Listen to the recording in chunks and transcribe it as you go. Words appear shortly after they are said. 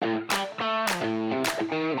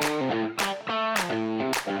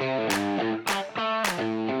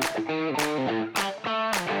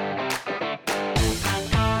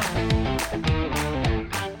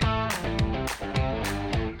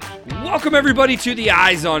Welcome, everybody, to the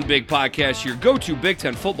Eyes on Big podcast, your go-to Big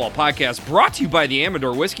Ten football podcast, brought to you by the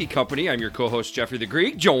Amador Whiskey Company. I'm your co-host, Jeffrey the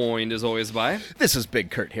Greek, joined, as always, by... This is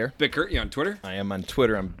Big Kurt here. Big Kurt, you on Twitter? I am on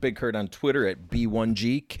Twitter. I'm Big Kurt on Twitter at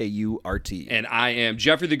B1GKURT. And I am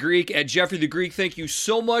Jeffrey the Greek at Jeffrey the Greek. Thank you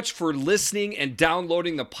so much for listening and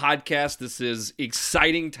downloading the podcast. This is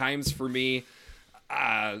exciting times for me.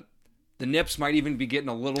 The nips might even be getting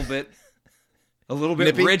a little bit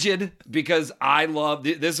Nippy? rigid, because I love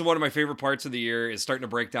this is one of my favorite parts of the year, is starting to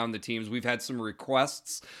break down the teams. We've had some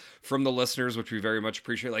requests from the listeners, which we very much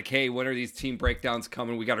appreciate. Like, hey, when are these team breakdowns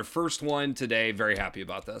coming? We got our first one today. Very happy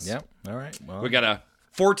about this. Yep. All right. Well, We got a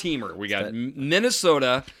 4-teamer. We got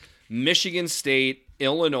Minnesota, Michigan State,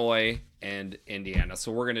 Illinois, and Indiana.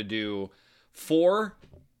 So we're going to do 4,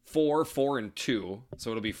 4, and 2. So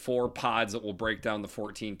it'll be 4 pods that will break down the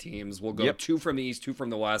 14 teams. We'll go 2 from the East, 2 from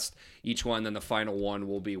the West, each one. Then the final one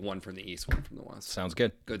will be 1 from the East, 1 from the West. sounds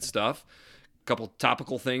good. Good stuff. Couple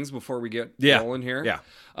topical things before we get rolling here. Yeah.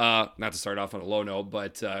 Not to start off on a low note,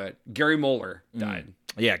 but Gary Moeller died.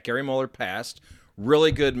 Yeah, Gary Moeller passed.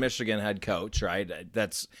 Really good Michigan head coach, right?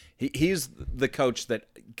 He's the coach that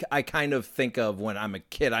I kind of think of when I'm a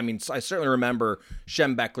kid. I mean, I certainly remember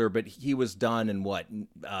Shem Beckler, but he was done in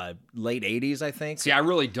late 80s, I think. See, I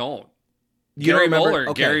really don't. You don't remember? Moeller.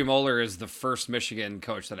 Okay. Gary Moeller is the first Michigan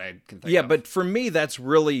coach that I can think of. Yeah, but for me, that's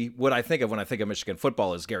really what I think of when I think of Michigan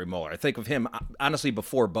football is Gary Moeller. I think of him, honestly,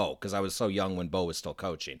 before Bo, because I was so young when Bo was still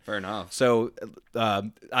coaching. Fair enough. So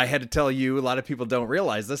I had to tell you, a lot of people don't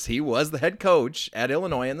realize this. He was the head coach at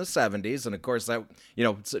Illinois in the 70s. And, of course, that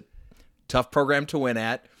it's a tough program to win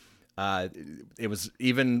at. It was,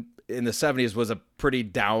 even in the 70s, was a pretty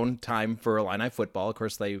down time for Illini football. Of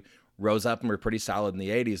course, they rose up and were pretty solid in the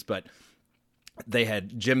 80s, but they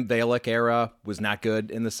had Jim Balick era, was not good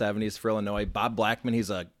in the 70s for Illinois. Bob Blackman, he's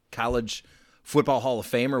a college football Hall of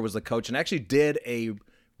Famer, was the coach and actually did a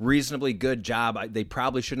reasonably good job. They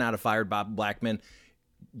probably should not have fired Bob Blackman.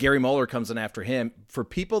 Gary Moeller comes in after him. For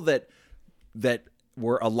people that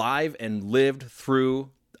were alive and lived through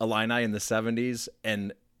Illini in the 70s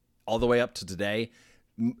and all the way up to today,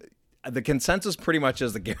 the consensus pretty much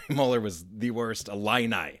is that Gary Moeller was the worst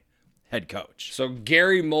Illini head coach. So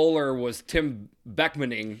Gary Moeller was Tim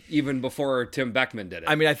Beckmaning even before Tim Beckman did it.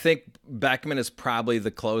 I mean, I think Beckman is probably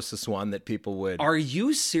the closest one that people would. Are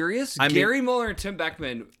you serious? I mean, Gary Moeller and Tim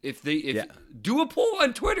Beckman, if do a poll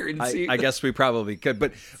on Twitter and see. I guess we probably could,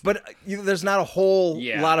 but there's not a whole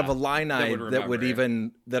lot of Illini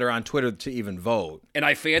that are on Twitter to even vote. And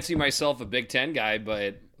I fancy myself a Big Ten guy,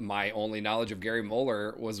 but my only knowledge of Gary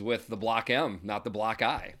Moeller was with the Block M, not the Block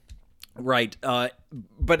I. Right.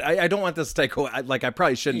 But I don't want this to take away. I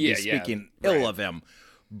probably shouldn't be speaking ill of him.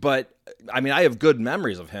 But, I mean, I have good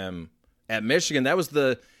memories of him at Michigan. That was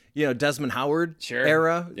the, Desmond Howard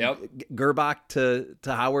era. Yep. Gerbach to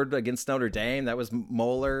Howard against Notre Dame. That was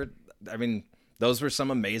Moeller. I mean, those were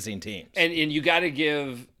some amazing teams. And you got to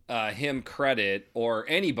give him credit, or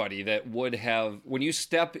anybody that would have, when you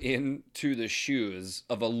step into the shoes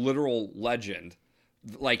of a literal legend,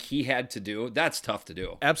 like he had to do, that's tough to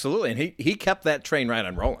do. Absolutely. And he kept that train right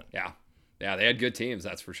on rolling. Yeah, they had good teams,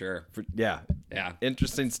 that's for sure. Yeah.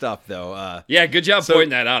 Interesting stuff, though. Good job pointing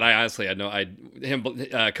that out. I honestly had him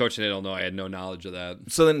coaching at Illinois, I had no knowledge of that.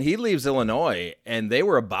 So then he leaves Illinois, and they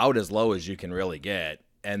were about as low as you can really get.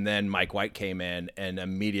 And then Mike White came in, and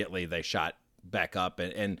immediately they shot back up.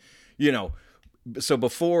 And so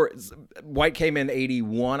before White came in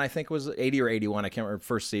 81, I think it was 80 or 81, I can't remember,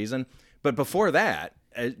 first season. But before that,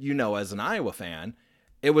 as an Iowa fan,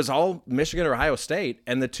 it was all Michigan or Ohio State,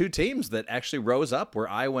 and the two teams that actually rose up were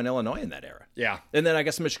Iowa and Illinois in that era. Yeah, and then I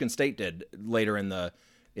guess Michigan State did later in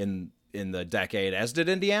the decade, as did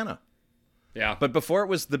Indiana. Yeah, but before it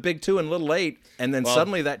was the Big Two and Little Eight, and then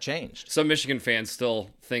suddenly that changed. Some Michigan fans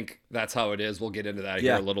still think that's how it is. We'll get into that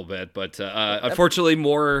here a little bit, but unfortunately,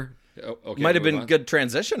 more. Okay, might have been good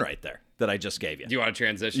transition right there that I just gave you. Do you want to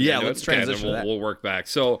transition? Yeah, let's transition. Okay, we'll work back.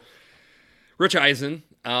 So, Rich Eisen,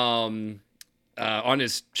 on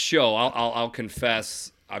his show, I'll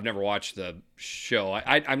confess, I've never watched the show.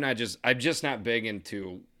 I'm just not big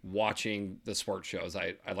into watching the sports shows.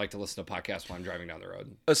 I like to listen to podcasts while I'm driving down the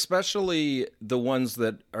road, especially the ones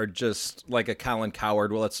that are just like a Colin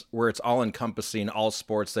Cowherd. Well, where it's all encompassing, all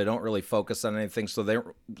sports. They don't really focus on anything, so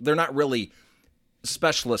they're not really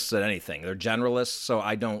specialists at anything. They're generalists, so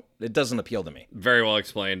it doesn't appeal to me. Very well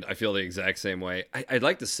explained. I feel the exact same way. I'd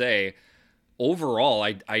like to say, overall,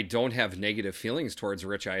 I don't have negative feelings towards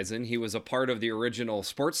Rich Eisen. He was a part of the original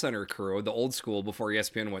SportsCenter crew, the old school, before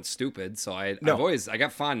ESPN went stupid. So I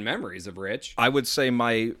got fond memories of Rich. I would say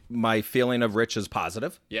my feeling of Rich is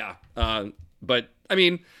positive. Yeah. But I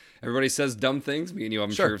mean, Everybody says dumb things. Me and you,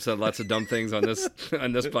 I'm Sure. sure, have said lots of dumb things on this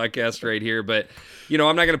on this podcast right here. But I'm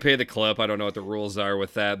not going to pay the clip. I don't know what the rules are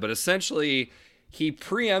with that. But essentially, he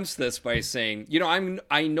preempts this by saying,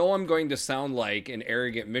 I know I'm going to sound like an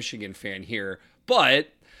arrogant Michigan fan here, but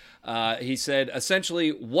he said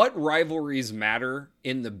essentially, what rivalries matter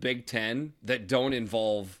in the Big Ten that don't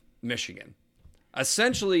involve Michigan?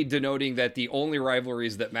 Essentially denoting that the only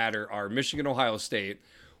rivalries that matter are Michigan-Ohio State,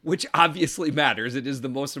 which obviously matters. It is the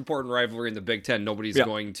most important rivalry in the Big Ten. Nobody's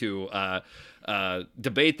going to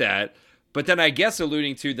debate that. But then I guess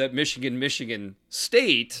alluding to that Michigan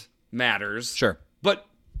State matters. Sure. But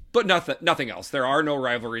nothing else. There are no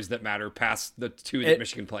rivalries that matter past the two that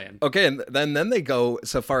Michigan play in. Okay, and then they go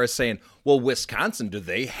so far as saying, well, Wisconsin, do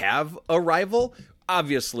they have a rival?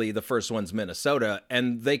 Obviously, the first one's Minnesota,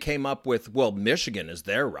 and they came up with, well, Michigan is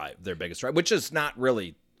their biggest rival, which is not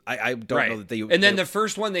really. I don't know that they. And then the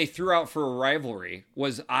first one they threw out for a rivalry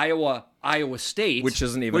was Iowa State, which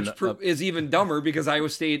isn't even is even dumber because Iowa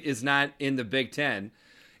State is not in the Big Ten.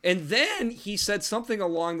 And then he said something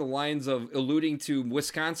along the lines of alluding to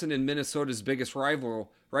Wisconsin and Minnesota's biggest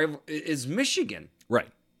rival is Michigan.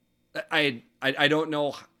 Right. I don't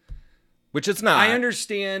know. Which it's not. I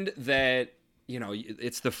understand that,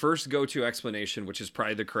 it's the first go-to explanation, which is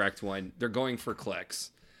probably the correct one. They're going for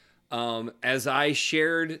clicks. As I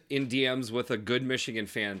shared in DMs with a good Michigan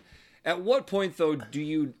fan, at what point though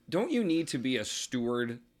don't you need to be a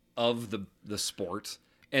steward of the sport?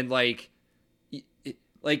 And like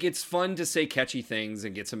it's fun to say catchy things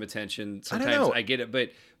and get some attention. Sometimes I get it,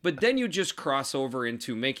 but then you just cross over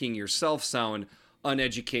into making yourself sound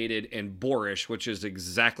uneducated and boorish, which is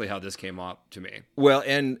exactly how this came up to me. Well,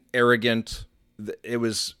 and arrogant. It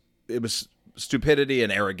was stupidity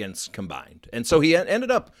and arrogance combined, and so he ended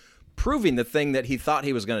up proving the thing that he thought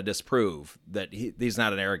he was going to disprove, that he's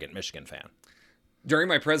not an arrogant Michigan fan. During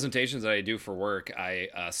my presentations that I do for work, I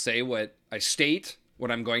state what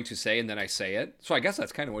I'm going to say, and then I say it. So I guess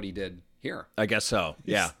that's kind of what he did here. I guess so.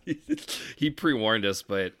 Yeah. He pre-warned us,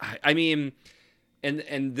 but I mean,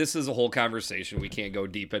 and this is a whole conversation we can't go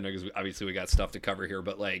deep into because obviously we got stuff to cover here,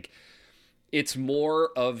 but like, it's more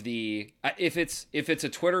of the, if it's a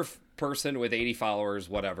Twitter person with 80 followers,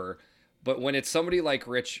 whatever, but when it's somebody like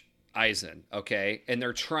Rich Eisen, okay, and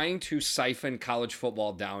they're trying to siphon college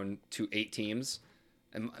football down to 8 teams,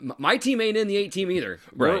 and my team ain't in the 8 team either.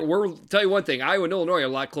 Right. We're tell you one thing, Iowa and Illinois are a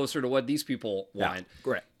lot closer to what these people want.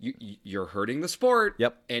 Yeah, right. You're hurting the sport.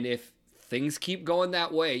 Yep. And if things keep going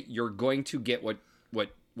that way, you're going to get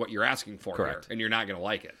what you're asking for. Correct. Here, and you're not going to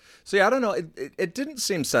like it. So yeah, I don't know. It didn't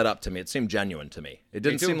seem set up to me. It seemed genuine to me. It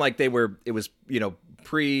didn't seem like it was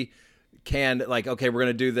pre-canned, like, okay, we're going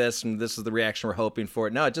to do this and this is the reaction we're hoping for.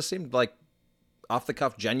 No, it just seemed like off the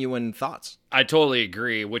cuff, genuine thoughts. I totally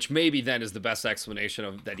agree, which maybe then is the best explanation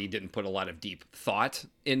of that he didn't put a lot of deep thought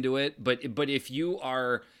into it. But if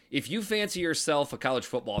you fancy yourself a college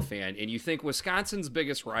football fan and you think Wisconsin's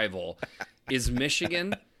biggest rival is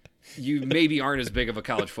Michigan, you maybe aren't as big of a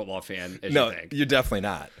college football fan as you think. No, you're definitely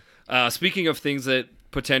not. Speaking of things that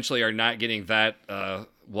potentially are not getting that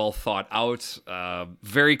well thought out,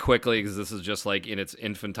 very quickly, because this is just like in its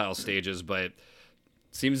infantile stages, but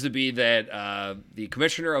seems to be that the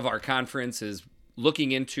commissioner of our conference is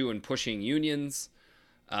looking into and pushing unions,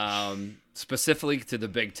 specifically to the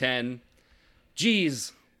Big Ten.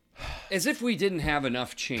 Geez, as if we didn't have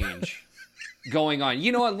enough change going on.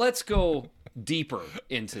 You know what? Let's go deeper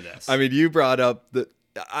into this. I mean, you brought up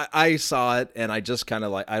I saw it and I just kind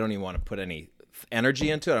of like, I don't even want to put any energy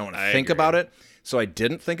into it. I don't want to think about it. So I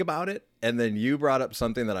didn't think about it. And then you brought up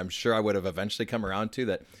something that I'm sure I would have eventually come around to,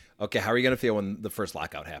 that, okay, how are you going to feel when the first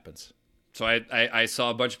lockout happens? So I saw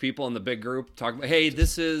a bunch of people in the big group talking about, hey,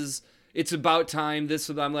 it's about time.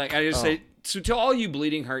 I'm like, I just say, so to all you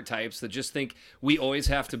bleeding heart types that just think we always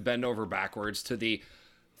have to bend over backwards to the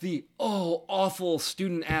awful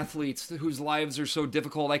student athletes whose lives are so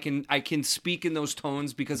difficult. I can speak in those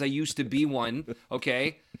tones because I used to be one.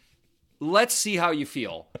 Okay. Let's see how you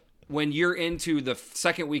feel when you're into the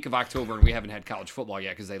second week of October and we haven't had college football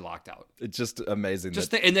yet because they locked out. It's just amazing.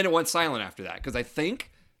 And then it went silent after that because I think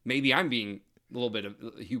maybe I'm being a little bit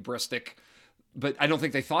hubristic, but I don't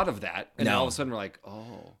think they thought of that. And then all of a sudden we're like,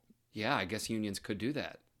 oh, yeah, I guess unions could do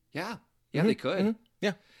that. Yeah, they could. Mm-hmm.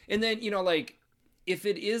 Yeah. And then, like, if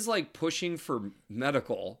it is like pushing for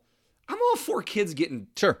medical, I'm all for kids getting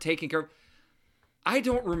taken care of. I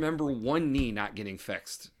don't remember one knee not getting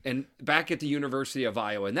fixed. And back at the University of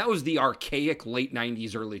Iowa, and that was the archaic late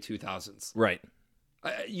 90s, early 2000s. Right.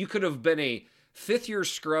 You could have been a fifth-year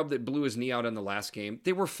scrub that blew his knee out in the last game.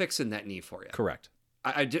 They were fixing that knee for you. Correct.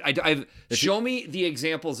 Show me the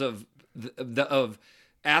examples of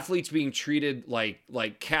athletes being treated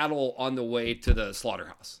like cattle on the way to the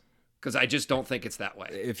slaughterhouse, because I just don't think it's that way.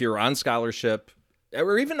 If you're on scholarship,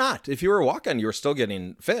 or even not, if you were a walk-on, you were still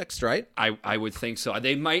getting fixed, right? I would think so.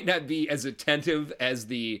 They might not be as attentive as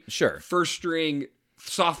the first string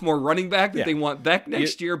sophomore running back that they want back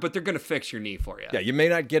next year, but they're going to fix your knee for you. Yeah, you may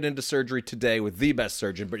not get into surgery today with the best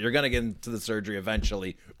surgeon, but you're going to get into the surgery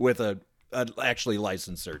eventually with a actually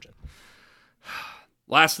licensed surgeon.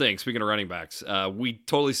 Last thing, speaking of running backs, we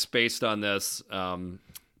totally spaced on this.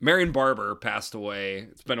 Marion Barber passed away.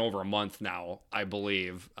 It's been over a month now, I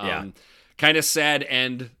believe. Kind of sad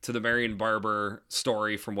end to the Marion Barber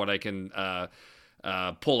story from what I can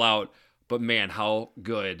pull out. But man, how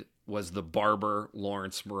good was the Barber,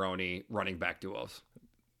 Lawrence, Maroney running back duos?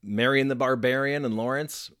 Marion the Barbarian and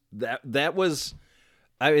Lawrence, that was,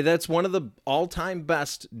 I mean, that's one of the all-time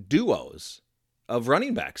best duos of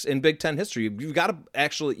running backs in Big Ten history. You got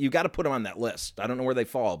to put them on that list. I don't know where they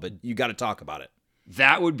fall, but you got to talk about it.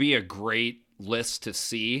 That would be a great list to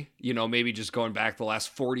see. Maybe just going back the last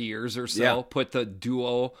 40 years or so, put the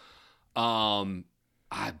duo. I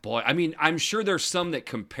mean, I'm sure there's some that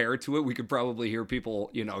compare to it. We could probably hear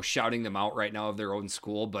people, shouting them out right now of their own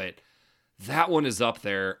school, but that one is up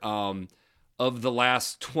there. Of the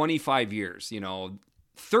last 25 years,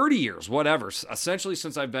 30 years, whatever, essentially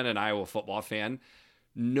since I've been an Iowa football fan,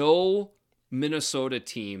 no Minnesota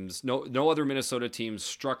teams, no other Minnesota teams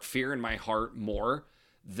struck fear in my heart more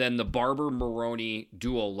than the Barber-Maroney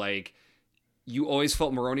duo. Like, you always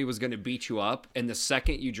felt Maroney was going to beat you up, and the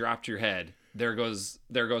second you dropped your head, there goes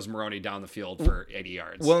Maroney down the field for 80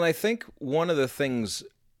 yards. Well, and I think one of the things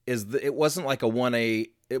is that it wasn't like a 1A,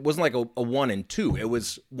 it wasn't like a 1 and 2. It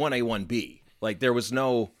was 1A, 1B. Like, there was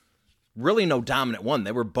really no dominant one.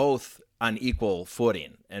 They were both on equal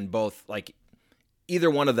footing, and both, like,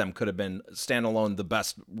 either one of them could have been standalone the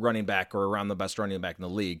best running back or around the best running back in the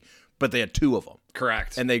league, but they had two of them.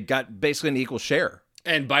 Correct. And they got basically an equal share.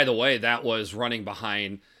 And by the way, that was running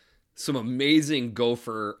behind some amazing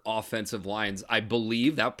Gopher offensive lines. I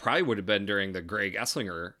believe that probably would have been during the Greg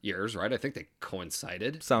Esslinger years, right? I think they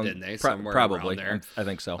coincided, didn't they? Somewhere probably. around there. I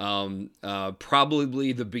think so.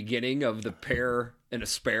 Probably the beginning of the pair and a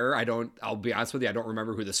spare. I'll be honest with you, I don't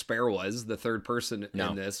remember who the spare was, the third person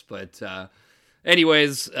in this, but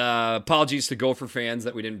anyways, apologies to Gopher fans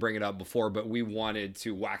that we didn't bring it up before, but we wanted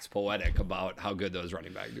to wax poetic about how good those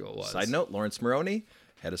running back duo was. Side note, Lawrence Maroney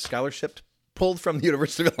had a scholarship pulled from the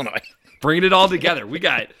University of Illinois. Bringing it all together.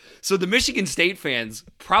 So the Michigan State fans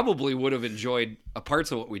probably would have enjoyed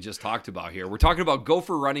parts of what we just talked about here. We're talking about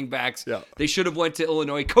Gopher running backs. Yeah. They should have went to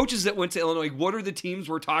Illinois. Coaches that went to Illinois. What are the teams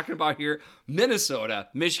we're talking about here? Minnesota,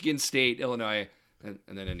 Michigan State, Illinois, and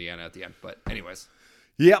then Indiana at the end. But anyways.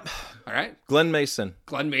 Yep. All right. Glenn Mason.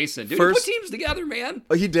 Dude, he put teams together, man.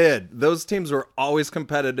 He did. Those teams were always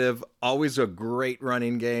competitive, always a great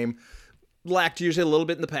running game. Lacked usually a little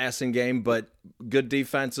bit in the passing game, but good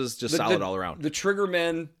defenses, just solid all around. The trigger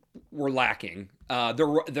men were lacking.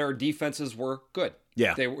 Their defenses were good.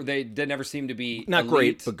 Yeah. They never seemed to be not elite,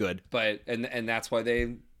 great, but good. But and that's why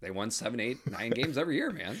they won 7, 8, 9 games every year,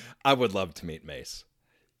 man. I would love to meet Mace.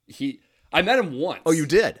 I met him once. Oh, you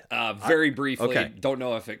did? Very briefly. Okay. Don't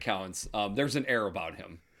know if it counts. There's an air about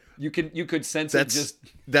him. You could sense it.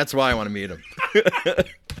 That's why I want to meet him.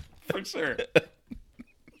 For sure.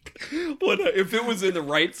 If it was in the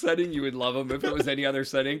right setting, you would love him. If it was any other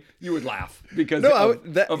setting, you would laugh because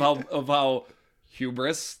of how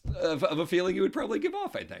hubris of a feeling you would probably give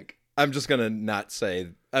off, I think. I'm just gonna not say.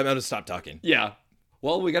 I'm gonna stop talking. Yeah.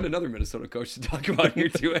 Well, we got another Minnesota coach to talk about here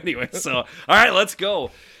too, anyway. So, all right, let's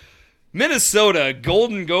go. Minnesota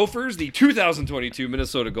Golden Gophers, the 2022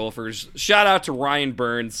 Minnesota Gophers. Shout out to Ryan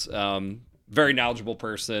Burns. Very knowledgeable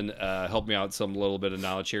person. Helped me out some little bit of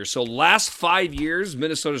knowledge here. So last 5 years,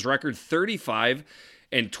 Minnesota's record 35-23.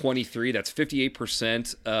 That's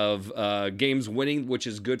 58% of games winning, which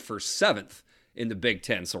is good for 7th in the Big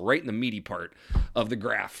Ten. So right in the meaty part of the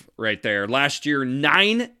graph right there. Last year,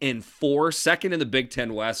 9-4, second in the Big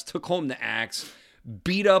Ten West. Took home the axe.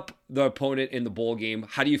 Beat up the opponent in the bowl game.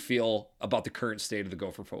 How do you feel about the current state of the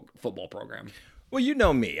Gopher football program? Well, you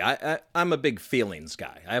know me. I'm a big feelings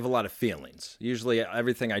guy. I have a lot of feelings. Usually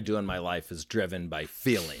everything I do in my life is driven by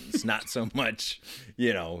feelings, not so much,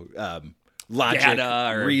 logic,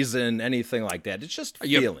 data, reason, anything like that. It's just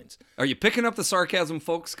feelings. Are you picking up the sarcasm,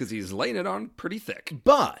 folks? Because he's laying it on pretty thick.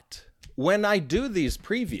 But when I do these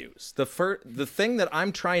previews, the thing that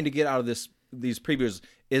I'm trying to get out of these previews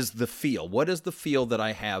is the feel. What is the feel that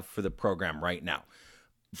I have for the program right now?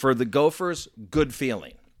 For the Gophers, good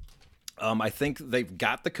feeling. I think they've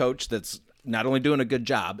got the coach that's not only doing a good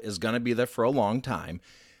job, is going to be there for a long time.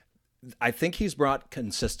 I think he's brought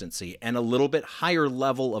consistency and a little bit higher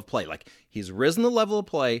level of play. Like, he's risen the level of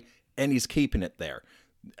play and he's keeping it there.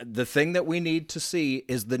 The thing that we need to see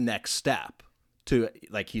is the next step. To,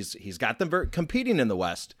 like, he's got them competing in the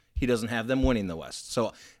West. He doesn't have them winning the West.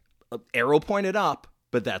 So arrow pointed up,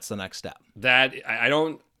 but that's the next step. That I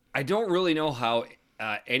don't really know how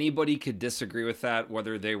anybody could disagree with that,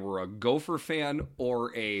 whether they were a Gopher fan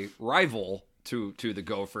or a rival to the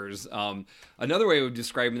Gophers. Another way of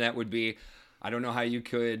describing that would be, I don't know how you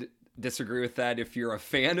could disagree with that if you're a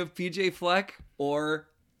fan of PJ Fleck or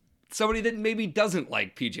somebody that maybe doesn't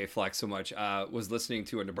like PJ Fleck so much. Was listening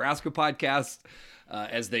to a Nebraska podcast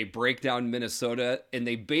as they break down Minnesota, and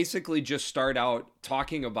they basically just start out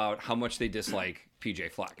talking about how much they dislike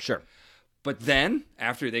PJ Fleck. Sure. But then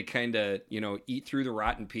after they kind of, eat through the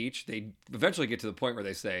rotten peach, they eventually get to the point where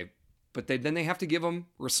they say, but then they have to give them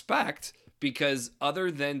respect, because other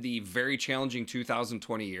than the very challenging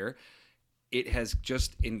 2020 year, it has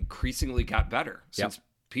just increasingly got better since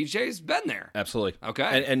PJ's been there. Absolutely.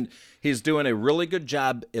 Okay. And he's doing a really good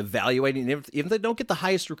job evaluating. Even if they don't get the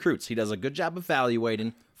highest recruits, he does a good job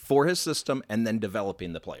evaluating for his system and then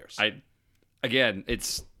developing the players.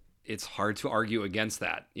 It's hard to argue against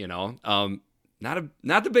that,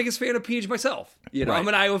 Not the biggest fan of Peach myself. Right. I'm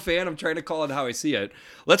an Iowa fan. I'm trying to call it how I see it.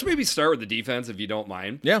 Let's maybe start with the defense, if you don't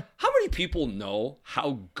mind. Yeah. How many people know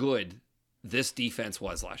how good this defense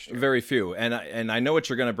was last year? Very few. And I know what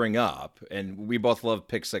you're going to bring up, and we both love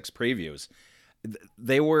Pick Six previews.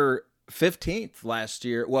 They were 15th last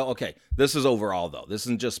year. Well, okay, this is overall, though. This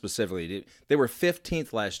isn't just specifically. They were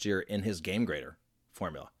 15th last year in his game grader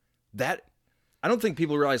formula. That, I don't think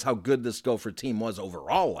people realize how good this Gopher team was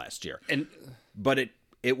overall last year. But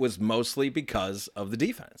it was mostly because of the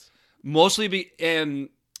defense.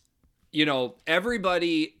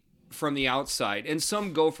 Everybody from the outside, and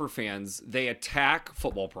some Gopher fans, they attack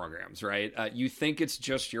football programs, right? You think it's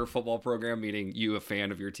just your football program, meaning you, a fan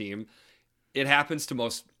of your team. It happens to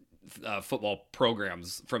most football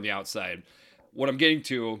programs from the outside. What I'm getting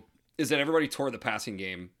to is that everybody tore the passing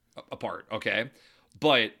game apart, okay?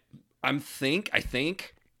 But I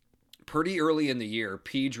think pretty early in the year,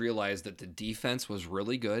 Peach realized that the defense was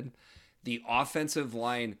really good. The offensive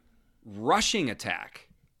line rushing attack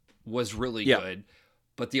was really good.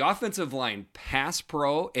 But the offensive line pass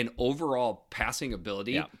pro and overall passing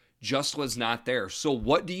ability just was not there. So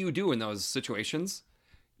what do you do in those situations?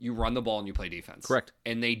 You run the ball and you play defense. Correct.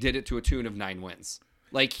 And they did it to a tune of 9 wins.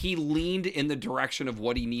 Like, he leaned in the direction of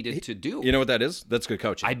what he needed to do. You know what that is? That's good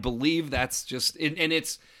coaching. I believe that's just, and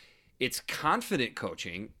it's confident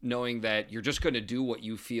coaching, knowing that you're just going to do what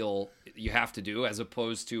you feel you have to do, as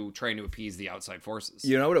opposed to trying to appease the outside forces.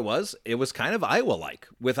 You know what it was? It was kind of Iowa-like,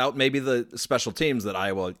 without maybe the special teams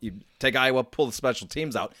that you take Iowa, pull the special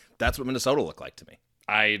teams out. That's what Minnesota looked like to me.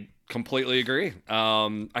 I completely agree.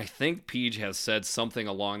 I think Peach has said something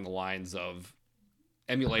along the lines of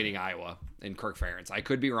emulating Iowa and Kirk Ferentz. I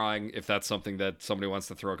could be wrong if that's something that somebody wants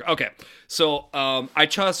to throw. Okay, so I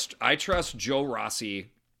trust Joe Rossi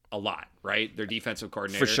a lot, right? Their defensive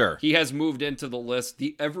coordinator. For sure. He has moved into the list,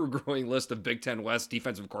 the ever-growing list of Big Ten West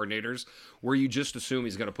defensive coordinators, where you just assume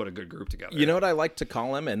he's going to put a good group together. You know what I like to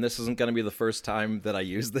call him, and this isn't going to be the first time that I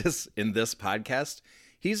use this in this podcast?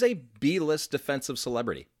 He's a B-list defensive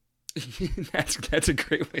celebrity. That's a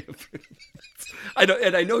great way of putting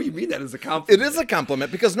it. I know you mean that as a compliment. It is a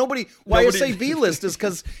compliment, because why I say B-list is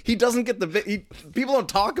because he doesn't get people don't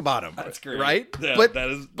talk about him. That's great. Right? Yeah,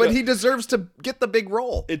 but he deserves to get the big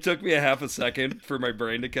role. It took me a half a second for my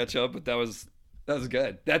brain to catch up, but that was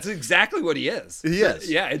good. That's exactly what he is. He is.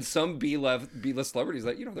 Yeah, and some B-list celebrities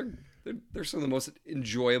that, they're some of the most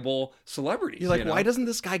enjoyable celebrities. You're like, why doesn't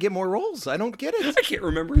this guy get more roles? I don't get it. I can't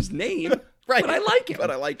remember his name. Right. But I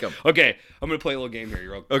like him. Okay, I'm going to play a little game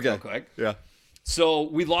here real quick. Yeah. So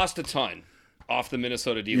we lost a ton off the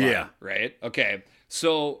Minnesota D-line, right? Okay,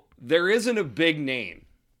 so there isn't a big name,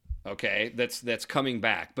 okay, that's coming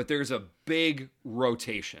back, but there's a big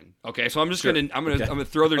rotation. Okay, so I'm just going to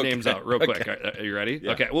throw their names out real quick. Are you ready?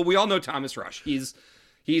 Yeah. Okay, well, we all know Thomas Rush. He's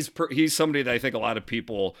somebody that I think a lot of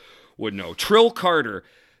people would know. Trill Carter,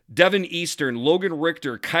 Devin Eastern, Logan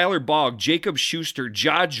Richter, Kyler Bogg, Jacob Schuster,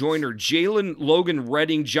 Ja Joyner, Jalen Logan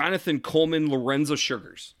Redding, Jonathan Coleman, Lorenzo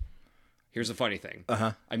Sugars. Here's the funny thing.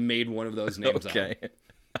 I made one of those names up.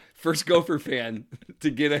 First Gopher fan to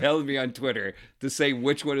get ahead of me on Twitter to say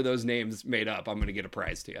which one of those names made up, I'm going to get a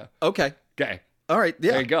prize to you. Okay. All right.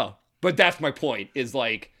 Yeah. There you go. But that's my point, is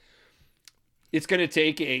like, it's going to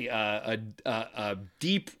take a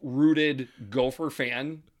deep-rooted Gopher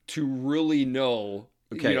fan to really know,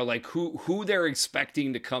 like who they're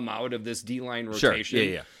expecting to come out of this D-line rotation.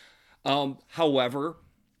 Sure. Yeah. However,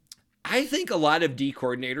 I think a lot of D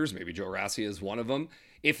coordinators, maybe Joe Rossi is one of them,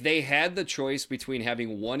 if they had the choice between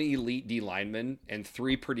having one elite D lineman and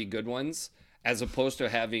 3 pretty good ones, as opposed to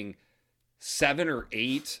having 7 or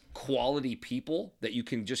 8 quality people that you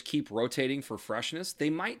can just keep rotating for freshness, they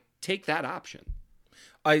might take that option.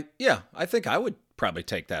 I think I would probably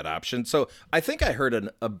take that option. So I think I heard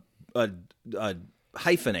a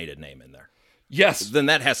hyphenated name in there. Yes. Then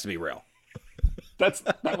that has to be real.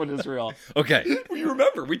 That one is real. Okay. We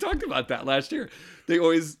remember we talked about that last year. They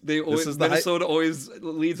always Minnesota always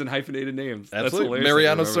leads in hyphenated names. Absolutely. That's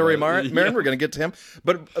Mariano Suri-Marin. Yeah. We're going to get to him.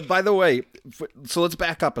 But by the way, so let's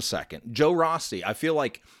back up a second. Joe Rossi, I feel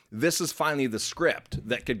like this is finally the script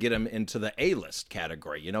that could get him into the A-list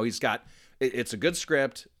category. You know, it's a good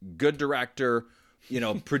script, good director,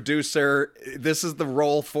 producer. This is the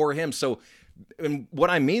role for him. So and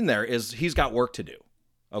what I mean there is he's got work to do.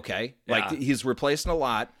 Okay. Like he's replacing a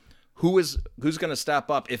lot. Who's going to step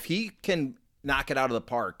up? If he can knock it out of the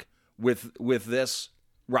park with this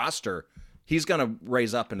roster, he's going to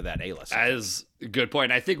raise up into that A-list. That is a good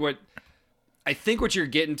point. I think what you're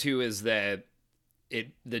getting to is that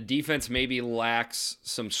the defense maybe lacks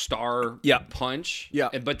some star punch.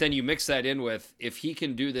 Yeah. But then you mix that in with, if he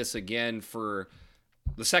can do this again for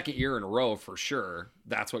the second year in a row, for sure,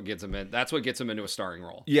 that's what gets him in. That's what gets him into a starring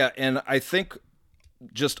role. Yeah. And I think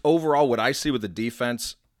just overall, what I see with the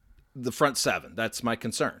defense, the front 7, that's my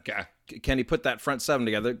concern. Okay. Can he put that front 7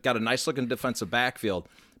 together? Got a nice looking defensive backfield,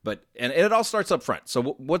 and it all starts up front. So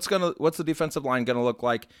what's the defensive line going to look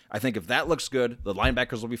like? I think if that looks good, the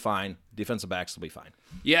linebackers will be fine. Defensive backs will be fine.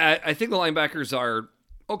 Yeah, I think the linebackers are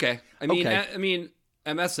okay. I mean,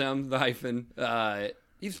 MSM, the hyphen,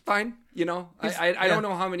 he's fine. I don't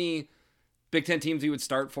know how many Big Ten teams he would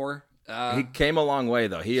start for. He came a long way,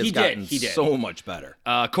 though. He has gotten so much better.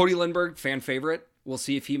 Cody Lindbergh, fan favorite. We'll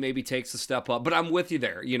see if he maybe takes a step up. But I'm with you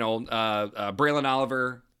there. Braylon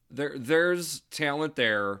Oliver, there's talent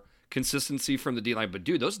there, consistency from the D-line. But,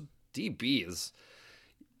 dude, those DBs,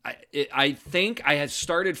 I think I had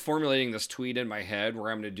started formulating this tweet in my head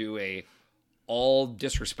where I'm going to do a all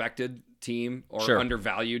disrespected team or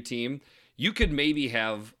undervalued team. You could maybe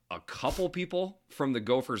have a couple people from the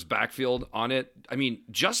Gophers backfield on it. I mean,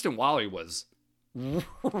 Justin Wally was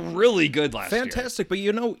really good last year. Fantastic. But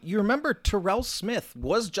you remember Terrell Smith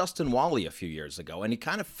was Justin Wally a few years ago, and he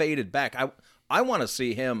kind of faded back. I want to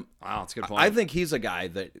see him. Wow, that's a good point. I think he's a guy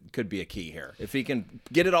that could be a key here. If he can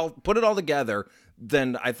put it all together,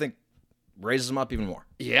 then I think raises him up even more.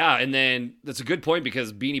 Yeah, and then that's a good point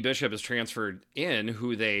because Beanie Bishop is transferred in,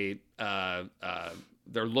 who they're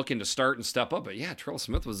looking to start and step up. But yeah, Terrell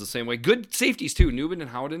Smith was the same way. Good safeties too. Newman and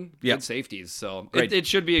Howden, good safeties. So it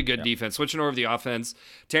should be a good defense. Switching over to the offense.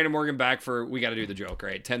 Tanner Morgan back we got to do the joke,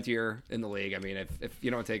 right? 10th year in the league. I mean, if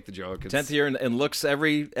you don't take the joke. 10th year and looks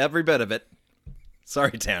every bit of it.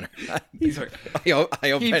 Sorry, Tanner. He's I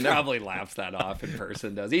hope he probably laughs that off in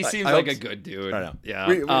person, does he? He seems like a good dude. I know.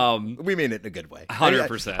 Yeah. We mean it in a good way.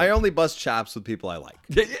 100%. I only bust chops with people I like.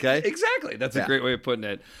 Okay? Exactly. That's a great way of putting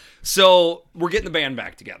it. So we're getting the band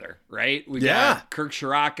back together, right? We got Kirk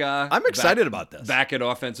Shiraka. I'm excited about this. Back at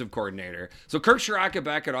offensive coordinator. So Kirk Shiraka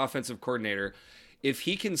back at offensive coordinator. If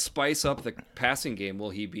he can spice up the passing game,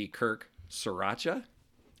 will he be Kirk Sriracha?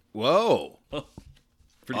 Whoa.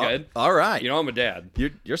 Pretty good. All right. I'm a dad.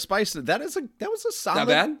 You're spicing. That was a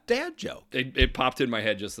solid dad joke. It popped in my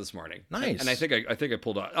head just this morning. Nice. And I think I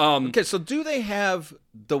pulled out. Okay, so do they have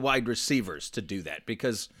the wide receivers to do that?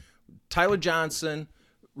 Because Tyler Johnson,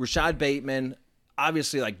 Rashad Bateman,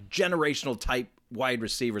 obviously like generational type wide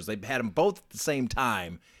receivers. They had them both at the same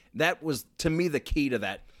time. That was, to me, the key to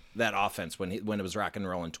that offense when it was rock and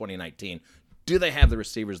roll in 2019. Do they have the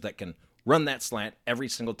receivers that can run that slant every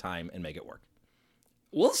single time and make it work?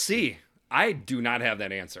 We'll see. I do not have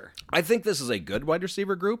that answer. I think this is a good wide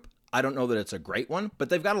receiver group. I don't know that it's a great one, but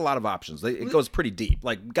they've got a lot of options. It goes pretty deep.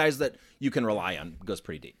 Like guys that you can rely on goes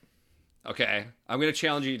pretty deep. Okay. I'm going to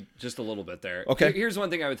challenge you just a little bit there. Okay. Here's one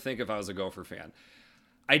thing I would think if I was a Gopher fan.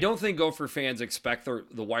 I don't think Gopher fans expect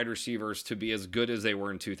the wide receivers to be as good as they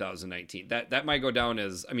were in 2019. That might go down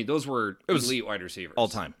as, those were elite wide receivers. All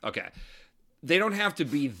time. Okay. They don't have to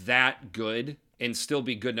be that good and still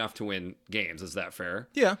be good enough to win games. Is that fair?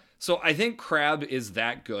 Yeah. So I think Crab is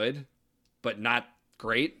that good, but not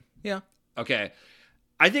great. Yeah. Okay.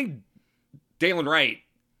 I think Dalen Wright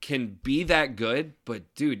can be that good,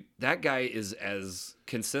 but dude, that guy is as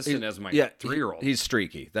consistent as my 3-year-old. He's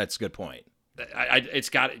streaky. That's a good point.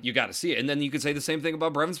 You got to see it. And then you could say the same thing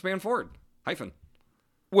about Brevin Spanford. Hyphen.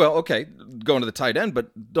 Well, okay, going to the tight end,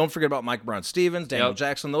 but don't forget about Mike Brown-Stevens, Daniel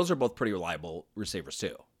Jackson. Those are both pretty reliable receivers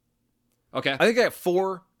too. Okay. I think I have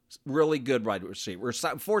 4 really good wide receivers,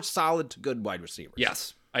 4 solid to good wide receivers.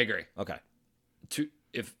 Yes, I agree. Okay.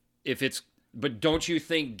 If it's, but don't you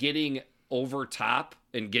think getting over top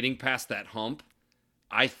and getting past that hump,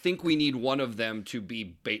 I think we need one of them to be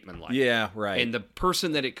Bateman-like. Yeah, right. And the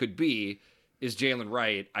person that it could be is Jalen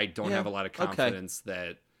Wright. I don't have a lot of confidence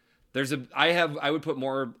that there's I would put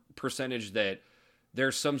more percentage that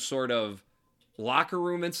there's some sort of locker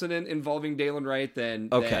room incident involving Jalen Wright than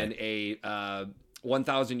a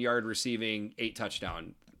 1,000-yard receiving 8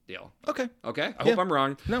 touchdown deal. Okay. I hope I'm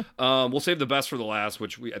wrong. No. We'll save the best for the last,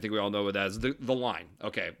 which I think we all know what that is. The line.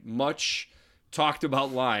 Okay. Much talked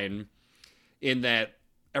about line in that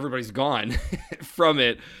everybody's gone from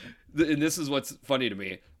it. And this is what's funny to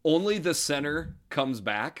me. Only the center comes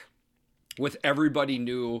back with everybody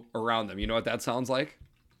new around them. You know what that sounds like?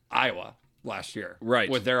 Iowa last year. Right.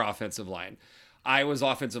 With their offensive line. Iowa's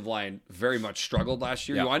offensive line very much struggled last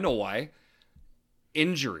year. Yeah. You want to know why?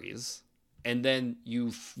 Injuries. And then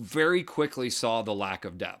you very quickly saw the lack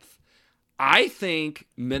of depth. I think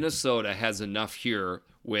Minnesota has enough here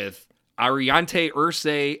with Ariante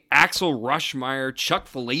Irsay, Axel Rushmeyer, Chuck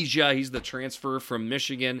Falasia. He's the transfer from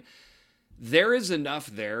Michigan. There is enough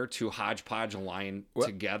there to hodgepodge a line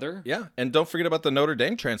together. Yeah, and don't forget about the Notre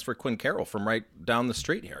Dame transfer, Quinn Carroll, from right down the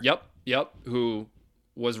street here. Yep. Who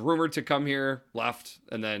was rumored to come here, left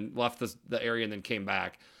the area and then came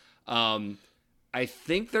back. I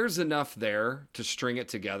think there's enough there to string it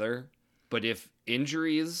together, but if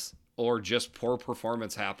injuries or just poor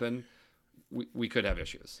performance happen, we could have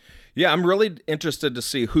issues. Yeah, I'm really interested to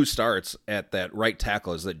see who starts at that right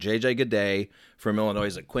tackle. Is it J.J. Gaudet from Illinois?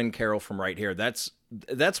 Is it Quinn Carroll from right here? That's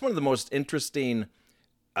one of the most interesting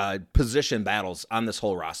position battles on this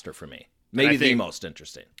whole roster for me. Maybe the most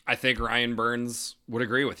interesting. I think Ryan Burns would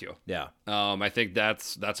agree with you. Yeah. I think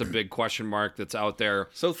that's a big question mark that's out there.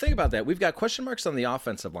 So think about that. We've got question marks on the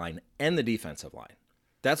offensive line and the defensive line.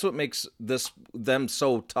 That's what makes them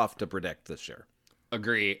so tough to predict this year.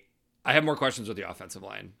 Agree. I have more questions with the offensive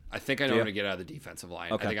line. I think I know what I'm going to get out of the defensive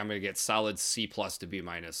line. Okay. I think I'm going to get solid C+ to B-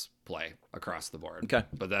 play across the board. Okay.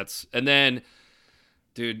 And then,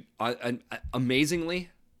 dude, amazingly,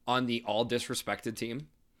 on the all disrespected team,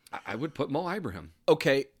 I would put Mo Ibrahim.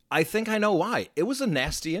 Okay, I think I know why. It was a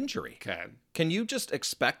nasty injury. Okay. Can you just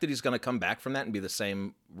expect that he's going to come back from that and be the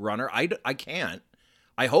same runner? I can't.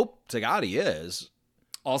 I hope to God he is.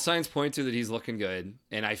 All signs point to that he's looking good.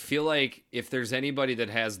 And I feel like if there's anybody that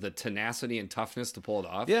has the tenacity and toughness to pull it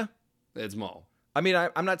off, it's Mo. I mean,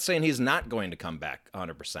 I'm not saying he's not going to come back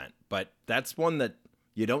 100%, but that's one that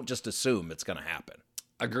you don't just assume it's going to happen.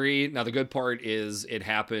 Agree. Now, the good part is it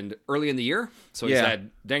happened early in the year. So he's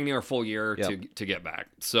had dang near a full year to get back.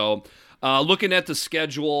 So looking at the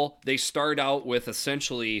schedule, they start out with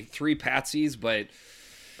essentially 3 patsies, but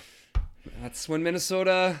that's when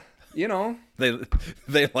Minnesota,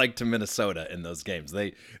 They like to Minnesota in those games.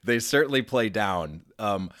 They certainly play down.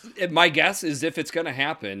 My guess is if it's going to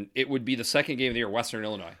happen, it would be the second game of the year, Western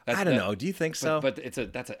Illinois. I don't know. Do you think so? But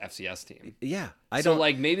that's an FCS team. Yeah.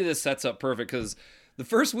 Maybe this sets up perfect because the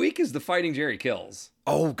first week is the Fighting Jerry Kills.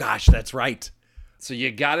 Oh, gosh, that's right. So you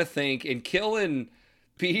got to think, and Kill and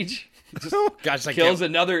Peach. Kills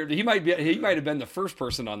another. He might have been the first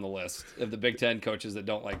person on the list of the Big Ten coaches that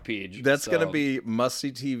don't like Peach. That's going to be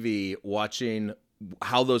must-see TV watching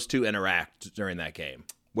how those two interact during that game.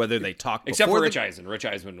 Whether they talk except for Rich Eisen. Rich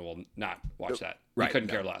Eisen will not watch that. Right. He couldn't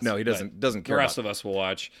care less. No, he doesn't care. The rest of us will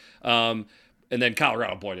watch. And then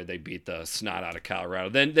Colorado, boy, did they beat the snot out of Colorado.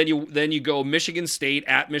 Then you go Michigan State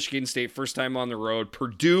at Michigan State, first time on the road.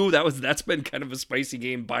 Purdue, that's been kind of a spicy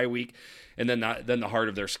game bye week, and then the heart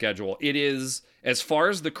of their schedule. It is as far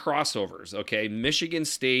as the crossovers. Okay, Michigan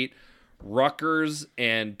State, Rutgers,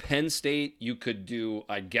 and Penn State. You could do,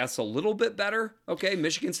 I guess, a little bit better. Okay,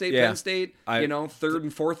 Michigan State, Penn State. Third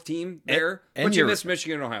and fourth team there, but you miss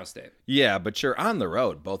Michigan and Ohio State. Yeah, but you're on the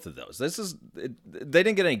road, both of those. They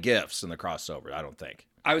didn't get any gifts in the crossover, I don't think.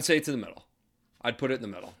 I would say it's in the middle. I'd put it in the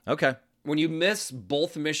middle. Okay. When you miss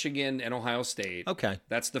both Michigan and Ohio State, okay,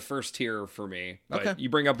 that's the first tier for me. But okay. You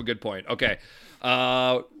bring up a good point. Okay.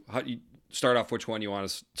 How you start off which one you want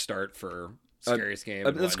to start for scariest game?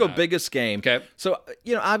 Let's go biggest game. Okay. So,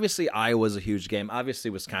 obviously Iowa's a huge game.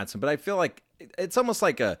 Obviously Wisconsin. But I feel like it's almost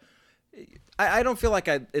like I don't feel like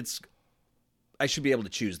I should be able to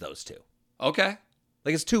choose those two. Okay.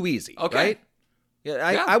 Like it's too easy. Okay. Right?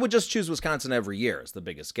 Yeah, I would just choose Wisconsin every year as the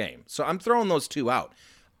biggest game. So I'm throwing those two out.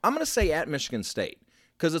 I'm going to say at Michigan State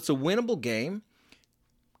because it's a winnable game.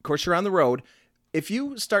 Of course, you're on the road. If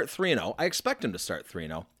you start 3-0, I expect them to start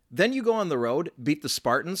 3-0. Then you go on the road, beat the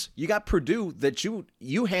Spartans. You got Purdue that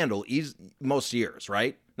you handle most years,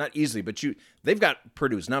 right? Not easily, but they've got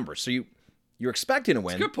Purdue's numbers. So you're expecting to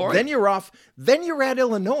win. That's a good point. Then you're off. Then you're at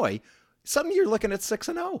Illinois. Suddenly you're looking at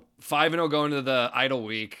 6-0. 5-0 going to the Idle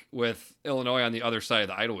Week with Illinois on the other side of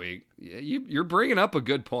the Idle Week. You're bringing up a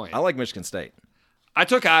good point. I like Michigan State. I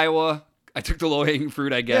took Iowa. I took the low-hanging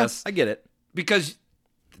fruit, I guess. Yeah, I get it. Because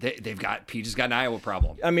Peach got an Iowa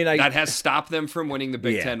problem. I mean, that has stopped them from winning the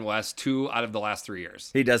Big Ten West 2 out of the last 3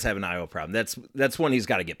 years. He does have an Iowa problem. That's one he's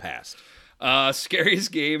got to get past.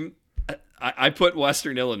 Scariest game, I put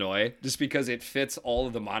Western Illinois just because it fits all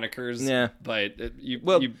of the monikers. Yeah, but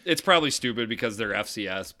it's probably stupid because they're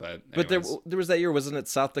FCS. But there was that year, wasn't it?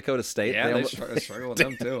 South Dakota State. Yeah, they struggled with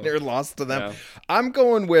them too. They're lost to them. Yeah. I'm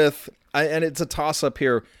going with, and it's a toss up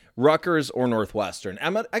here. Rutgers or Northwestern.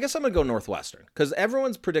 I guess I'm going to go Northwestern because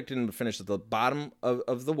everyone's predicting them to finish at the bottom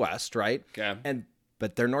of the West, right? Okay.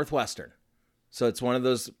 But they're Northwestern. So it's one of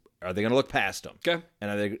those, are they going to look past them? Okay.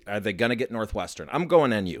 And are they going to get Northwestern? I'm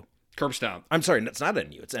going NU. Curb stomp. I'm sorry, it's not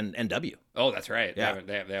NU. It's NW. Oh, that's right. Yeah.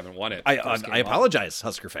 They haven't won it. I apologize,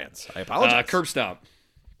 Husker fans. I apologize. Curb stomp.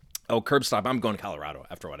 Oh, curb stomp. I'm going Colorado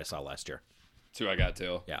after what I saw last year. That's who I got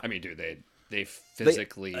too. Yeah. I mean, dude, they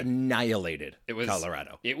physically annihilated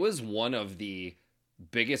Colorado. It was one of the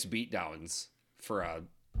biggest beatdowns for a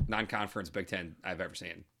non-conference Big Ten I've ever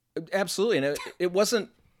seen. Absolutely, and it wasn't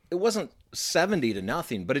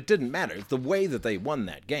 70-0, but it didn't matter. It's the way that they won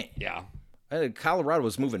that game. Yeah, Colorado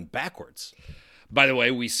was moving backwards. By the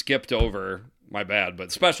way, we skipped over. My bad,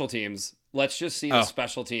 but special teams. Let's just see the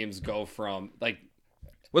special teams go from like.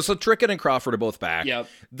 Well, so Trickett and Crawford are both back. Yep.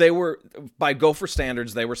 They were, by Gopher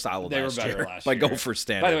standards, they were solid they last were better year. Last by year. Gopher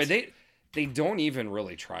standards. By the way, they don't even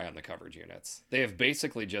really try on the coverage units. They have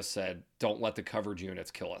basically just said, don't let the coverage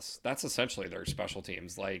units kill us. That's essentially their special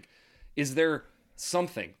teams. Like, is there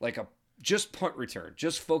something, like just punt return,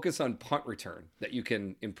 just focus on punt return that you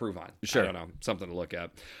can improve on? Sure. I don't know, something to look at.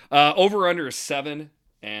 Over under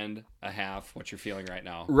 7.5. What's your feeling right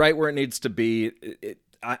now? Right where it needs to be.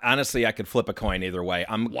 Honestly, I could flip a coin either way.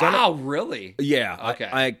 Really? Yeah. Okay.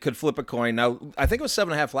 I could flip a coin. Now, I think it was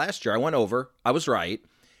 7.5 last year. I went over. I was right.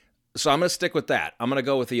 So I'm going to stick with that. I'm going to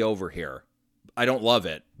go with the over here. I don't love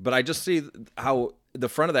it, but I just see how the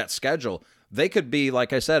front of that schedule, they could be,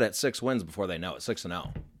 like I said, at 6 wins before they know it,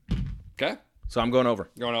 6-0. Okay. So I'm going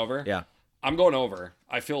over. Going over? Yeah. I'm going over.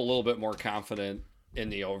 I feel a little bit more confident in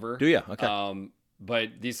the over. Do you? Okay.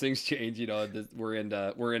 But these things change, we're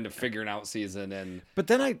into figuring out season But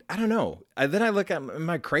then I don't know. Then I look at, am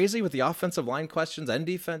I crazy with the offensive line questions and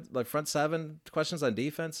defense, like front seven questions on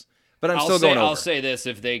defense? But I'll say this: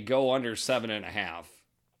 if they go under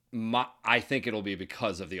 7.5, I think it'll be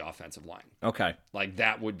because of the offensive line. Okay. Like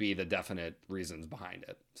that would be the definite reasons behind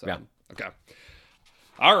it. So yeah. Okay.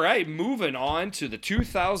 All right, moving on to the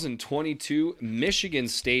 2022 Michigan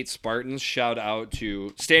State Spartans. Shout out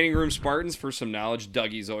to Standing Room Spartans for some knowledge.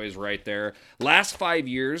 Dougie's always right there. Last 5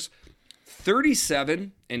 years,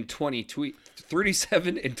 37 and 22,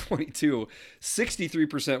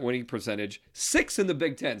 63% winning percentage, 6 in the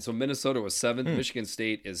Big Ten. So Minnesota was 7th. Michigan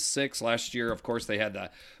State is 6th. Last year, of course, they had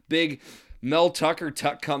the big Mel Tucker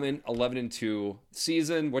Tuck coming 11-2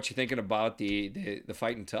 season. What you thinking about the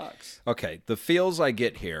fighting Tucks? Okay, the feels I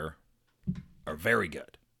get here are very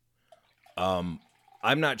good. I'm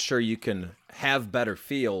not sure you can have better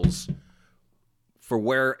feels for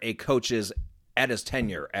where a coach is at his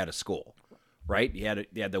tenure at a school, right? You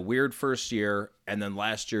had the weird first year, and then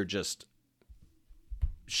last year just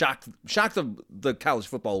shocked the college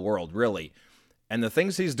football world, really. And the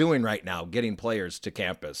things he's doing right now, getting players to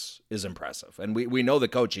campus, is impressive. And we know the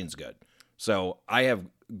coaching's good. So I have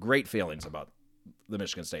great feelings about the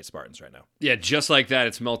Michigan State Spartans right now. Yeah, just like that.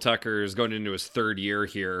 It's Mel Tucker's going into his 3rd year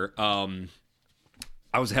here.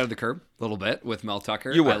 I was ahead of the curve a little bit with Mel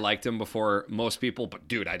Tucker. You were. I liked him before most people, but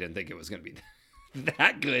dude, I didn't think it was going to be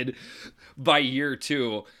that good by year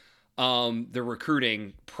 2. The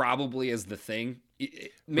recruiting probably is the thing.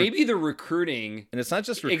 Maybe the recruiting, and it's not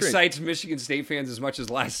just recruiting, excites Michigan State fans as much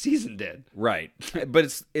as last season did. Right,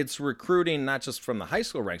 but it's recruiting not just from the high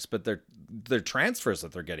school ranks, but their transfers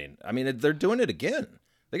that they're getting. I mean, they're doing it again.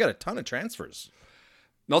 They got a ton of transfers.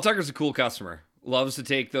 Mel Tucker's a cool customer. Loves to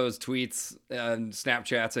take those tweets and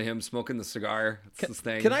Snapchats of him smoking the cigar. It's his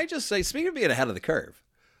thing. Can I just say, speaking of being ahead of the curve,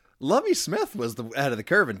 Lovie Smith was ahead of the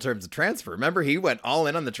curve in terms of transfer. Remember, he went all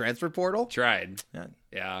in on the transfer portal? Tried.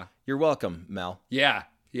 Yeah. You're welcome, Mel. Yeah.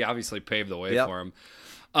 He obviously paved the way Yep. for him.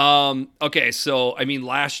 Okay, so, I mean,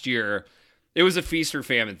 last year, it was a feast or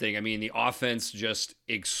famine thing. I mean, the offense just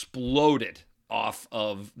exploded off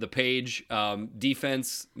of the page.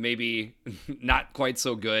 Defense, maybe not quite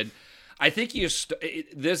so good. I think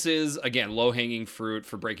this is, again, low-hanging fruit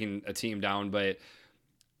for breaking a team down, but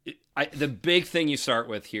the big thing you start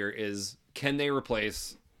with here is, can they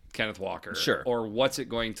replace Kenneth Walker? Sure. Or what's it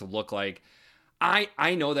going to look like?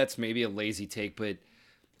 I know that's maybe a lazy take, but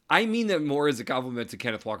I mean that more as a compliment to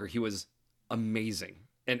Kenneth Walker. He was amazing.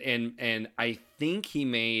 And I think he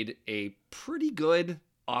made a pretty good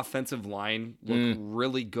offensive line look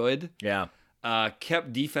really good. Yeah.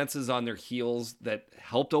 Kept defenses on their heels that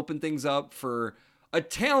helped open things up for a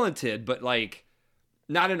talented, but like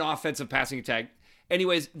not an offensive passing attack.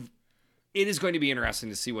 Anyways, it is going to be interesting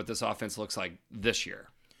to see what this offense looks like this year.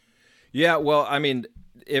 Yeah, well, I mean,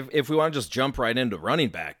 if we want to just jump right into running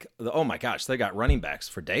back, oh my gosh, they got running backs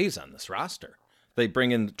for days on this roster. They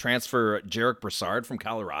bring in transfer Jarek Broussard from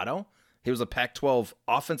Colorado. He was a Pac-12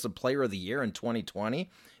 Offensive Player of the Year in 2020.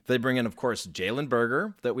 They bring in, of course, Jalen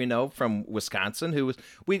Berger, that we know from Wisconsin,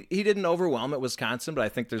 he didn't overwhelm at Wisconsin, but I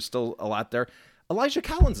think there's still a lot there. Elijah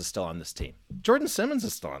Collins is still on this team. Jordan Simmons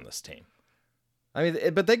is still on this team. I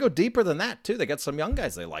mean, but they go deeper than that too. They got some young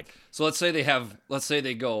guys they like. So let's say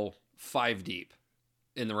they go 5 deep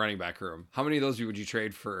in the running back room. How many of those would you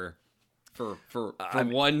trade for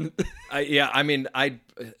one?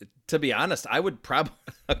 To be honest, I'd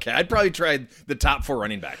probably trade the top 4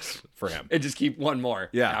 running backs for him and just keep one more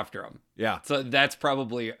after him. Yeah. So that's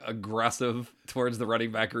probably aggressive towards the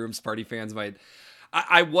running back room. Sparty fans might.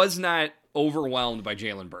 I was not overwhelmed by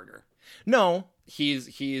Jalen Berger. No,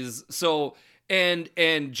 he's so and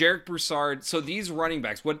Jarek Broussard. So these running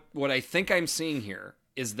backs, what I think I'm seeing here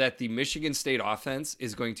is that the Michigan State offense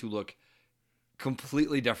is going to look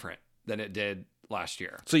completely different than it did last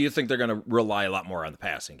year. So you think they're going to rely a lot more on the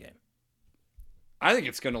passing game? I think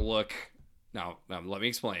it's going to look. Now, let me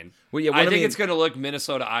explain. Well, yeah, I think it's going to look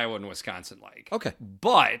Minnesota, Iowa, and Wisconsin like. Okay,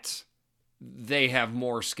 but they have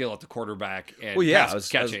more skill at the quarterback and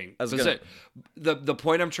catching. The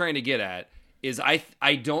point I'm trying to get at is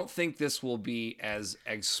I don't think this will be as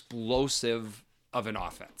explosive of an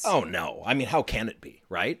offense. Oh no! I mean, how can it be,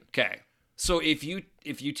 right? Okay, so if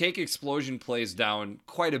you take explosion plays down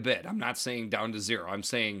quite a bit, I'm not saying down to 0. I'm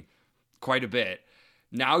saying quite a bit.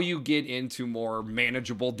 Now you get into more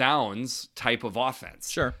manageable downs type of offense.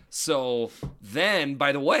 Sure. So then,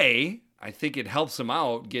 by the way, I think it helps them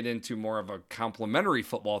out get into more of a complementary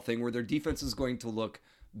football thing where their defense is going to look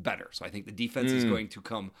better. So I think the defense is going to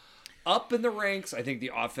come up in the ranks. I think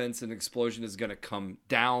the offense and explosion is going to come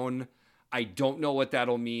down. I don't know what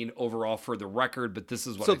that'll mean overall for the record, but this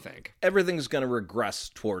is what I think. Everything's going to regress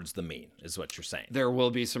towards the mean, is what you're saying. There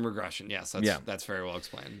will be some regression. Yes, that's very well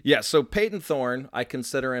explained. Yeah, so Peyton Thorne, I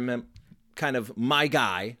consider him kind of my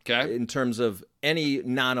guy in terms of any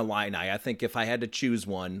non-Illini. I think if I had to choose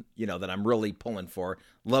one, that I'm really pulling for,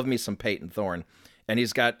 love me some Peyton Thorne. And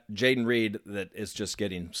he's got Jaden Reed that is just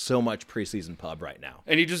getting so much preseason pub right now.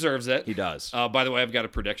 And he deserves it. He does. By the way, I've got a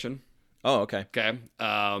prediction. Oh, okay. Okay.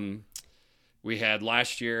 We had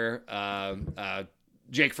last year,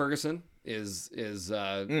 Jake Ferguson is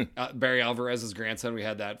Barry Alvarez's grandson. We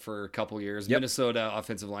had that for a couple years. Yep. Minnesota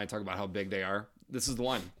offensive line, talk about how big they are. This is the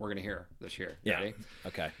one we're going to hear this year. Yeah. Ready?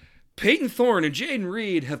 Okay. Peyton Thorne and Jaden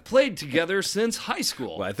Reed have played together since high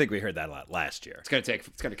school. Well, I think we heard that a lot last year. It's going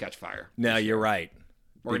to catch fire. No, you're right.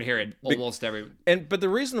 We're going to hear it almost every. But the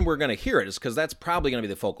reason we're going to hear it is because that's probably going to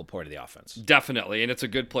be the focal point of the offense. Definitely, and it's a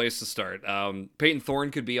good place to start. Peyton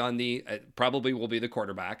Thorne could be on probably will be the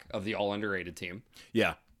quarterback of the all underrated team.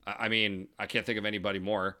 Yeah. I mean, I can't think of anybody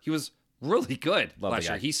more. He was really good last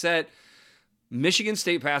year. Guy. He set Michigan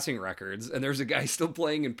State passing records, and there's a guy still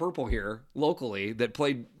playing in purple here locally that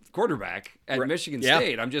played quarterback at Michigan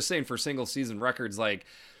State. I'm just saying for single season records,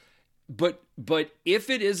 but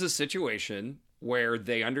if it is a situation where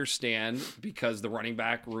they understand because the running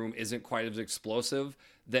back room isn't quite as explosive,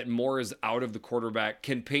 that more is out of the quarterback.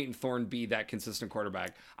 Can Peyton Thorne be that consistent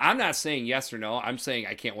quarterback? I'm not saying yes or no. I'm saying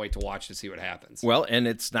I can't wait to watch to see what happens. Well, and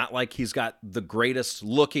it's not like he's got the greatest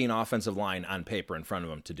looking offensive line on paper in front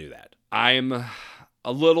of him to do that. I'm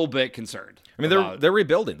a little bit concerned. I mean, they're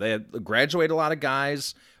rebuilding. They had graduate a lot of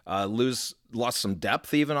guys, lost some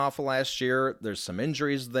depth even off of last year. There's some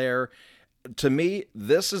injuries there. To me,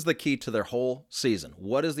 this is the key to their whole season.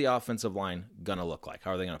 What is the offensive line going to look like?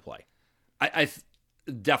 How are they going to play?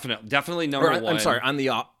 Definitely number one. I'm sorry, on the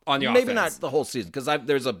maybe offense. Not the whole season because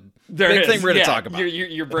there's a big thing we're going to talk about.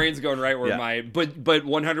 Your brain's going right where but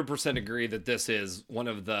 100% agree that this is one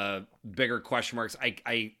of the bigger question marks.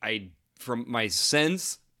 I from my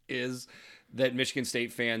sense is that Michigan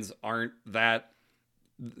State fans aren't that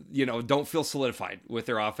don't feel solidified with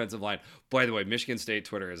their offensive line. By the way, Michigan State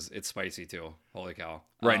Twitter it's spicy too. Holy cow!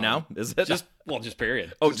 Right now, is it just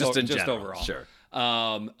period? Oh, just in just general. overall. Sure.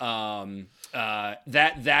 But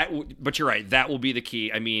you're right. That will be the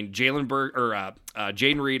key. I mean,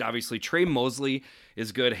 Jaden Reed, obviously. Trey Mosley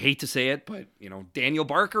is good. Hate to say it, but Daniel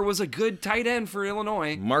Barker was a good tight end for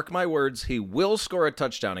Illinois. Mark my words, he will score a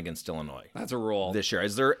touchdown against Illinois. That's a rule this year.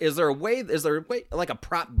 Is there a way like a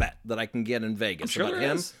prop bet that I can get in Vegas I'm sure about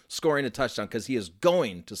there him is. Scoring a touchdown, because he is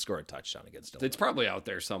going to score a touchdown against Illinois? It's probably out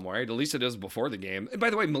there somewhere. At least it is before the game. And by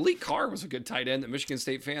the way, Malik Carr was a good tight end that Michigan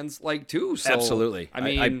State fans like too. So, Absolutely. I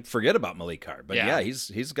mean, I forget about Malik Carr, but Yeah.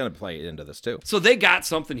 he's going to play into this too. So they got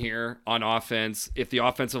something here on offense if the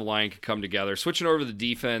offensive line could come together. Switching over to the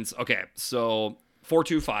defense. Okay, so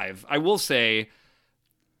 4-2-5. I will say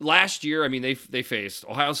last year, I mean, they faced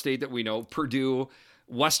Ohio State that we know, Purdue,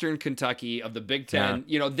 Western Kentucky of the Big Ten.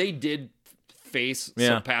 They did face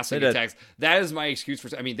some passing attacks. That is my excuse for.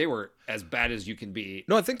 I mean, they were as bad as you can be.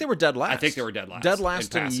 No, I think they were dead last. I think they were dead last. Dead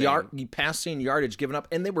last in passing. passing yardage given up,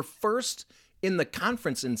 and they were first in the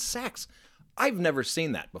conference in sacks. I've never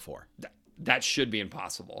seen that before. That should be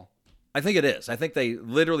impossible. I think it is. I think they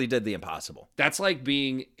literally did the impossible. That's like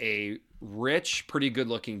being a rich, pretty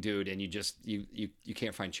good-looking dude, and you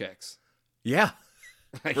can't find chicks. Yeah,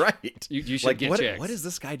 right. You should get chicks. What is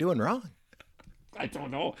this guy doing wrong? I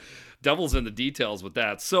don't know. Devil's in the details with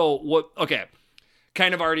that. So what? Okay,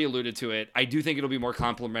 kind of already alluded to it. I do think it'll be more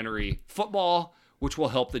complementary football, which will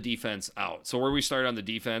help the defense out. So where we start on the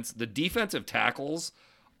defensive tackles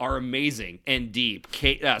are amazing and deep.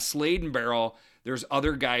 Slade and Barrow. There's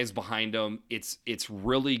other guys behind them. It's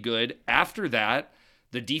really good. After that,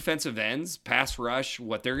 the defensive ends, pass rush,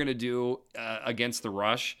 what they're going to do against the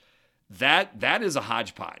rush, that is a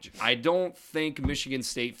hodgepodge. I don't think Michigan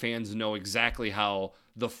State fans know exactly how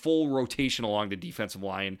the full rotation along the defensive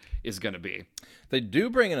line is going to be. They do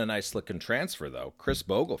bring in a nice looking transfer though, Chris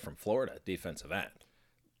Bogle from Florida, defensive end.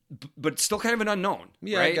 But still kind of an unknown.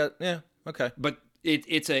 Yeah, right? Okay. But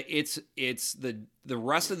it's the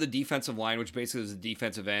rest of the defensive line, which basically is the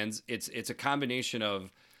defensive ends. It's a combination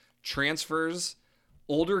of transfers,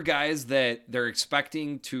 older guys that they're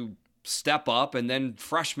expecting to step up, and then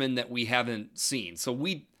freshmen that we haven't seen. So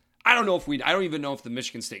I don't even know if the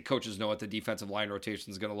Michigan State coaches know what the defensive line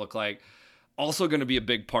rotation is going to look like. Also going to be a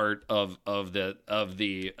big part of the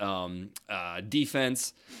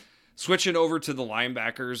defense. Switching over to the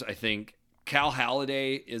linebackers, I think Cal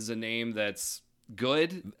Haladay is a name that's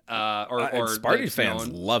good. Or Sparty fans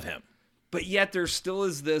love him. But yet there still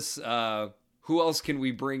is this, who else can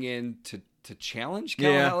we bring in to challenge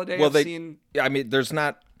Cal Haladay? I mean, there's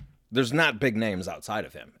not big names outside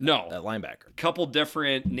of him. No. At linebacker. Couple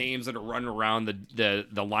different names that are running around the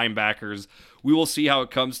linebackers. We will see how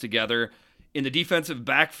it comes together. In the defensive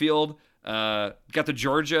backfield, got the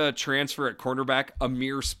Georgia transfer at cornerback,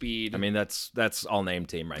 Amir Speed. I mean, that's all name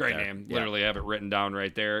team right Great there. name. Literally have it written down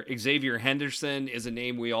right there. Xavier Henderson is a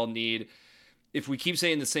name we all need. If we keep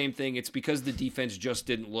saying the same thing, it's because the defense just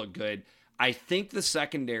didn't look good. I think the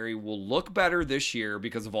secondary will look better this year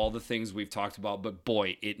because of all the things we've talked about, but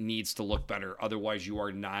boy, it needs to look better. Otherwise, you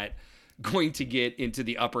are not going to get into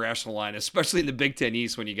the upper echelon, especially in the Big Ten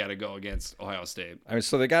East when you got to go against Ohio State. I mean,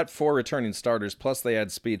 so they got 4 returning starters, plus they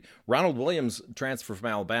had speed. Ronald Williams, transfer from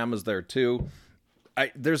Alabama, is there too.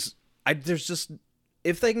 There's just,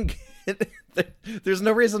 if they can get, there's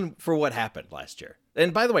no reason for what happened last year.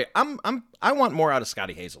 And by the way, I want more out of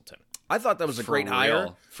Scotty Hazelton. I thought that was a great hire.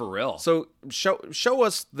 For real. So show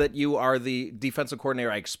us that you are the defensive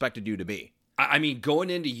coordinator I expected you to be. I mean,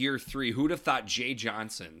 going into year 3, who'd have thought Jay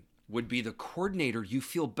Johnson would be the coordinator you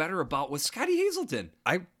feel better about with Scotty Hazelton?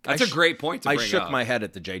 That's a great point to bring up. I shook my head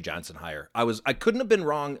at the Jay Johnson hire. I couldn't have been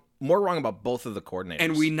more wrong about both of the coordinators.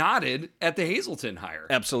 And we nodded at the Hazelton hire.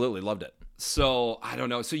 Absolutely loved it. So, I don't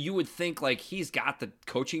know. So you would think like he's got the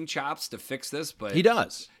coaching chops to fix this, but he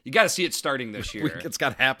does. You got to see it starting this year. It's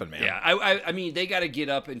got to happen, man. Yeah, I mean, they got to get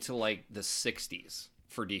up into like the 60s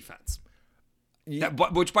for defense.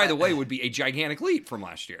 Which, by the way, would be a gigantic leap from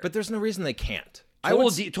last year. But there's no reason they can't.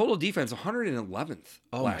 Total defense, 111th.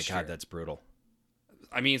 Oh my God, that's brutal.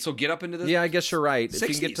 I mean, so get up into the I guess you're right. 60s. If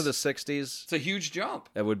you can get to the 60s, it's a huge jump.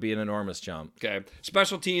 That would be an enormous jump. Okay,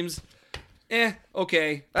 special teams,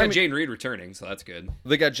 okay. Got Jaden Reed returning, so that's good.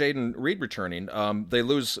 They got Jaden Reed returning. They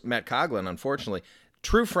lose Matt Coughlin, unfortunately.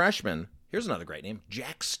 True freshman. Here's another great name,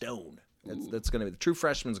 Jack Stone. That's going to be the true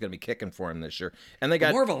freshman's going to be kicking for him this year. And they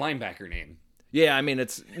got more of a linebacker name. Yeah, I mean,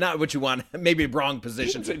 it's not what you want. Maybe wrong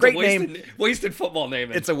position. It's a Great wasted, name. wasted football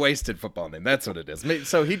name. It's a wasted football name. That's what it is.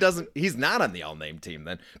 So he's not on the all-name team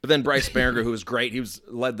then. But then Bryce Baringer, who was great,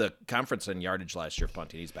 led the conference in yardage last year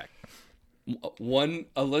punting. He's back.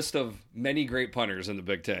 A list of many great punters in the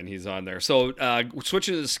Big Ten. He's on there. So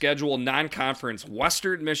switching to the schedule, non-conference,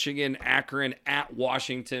 Western Michigan, Akron at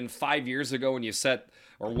Washington. 5 years ago when you set,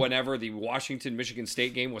 or whenever the Washington-Michigan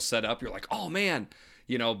State game was set up, you're like, oh man,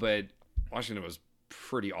 but Washington was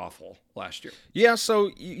pretty awful last year. Yeah,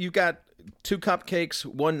 so you got 2 cupcakes,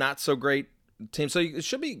 1 not so great team. So it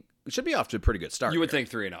should be off to a pretty good start. You would think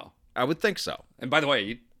 3-0. I would think so. And by the way,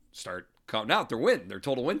 you start counting out their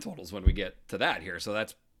total win totals when we get to that here. So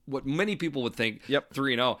that's what many people would think. Yep.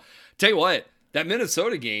 3-0. Tell you what, that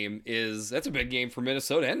Minnesota game that's a big game for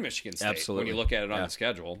Minnesota and Michigan State. Absolutely. When you look at it on the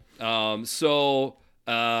schedule.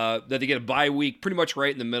 That they get a bye week pretty much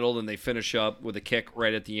right in the middle, then they finish up with a kick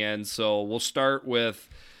right at the end. So we'll start with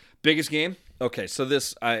biggest game. Okay, so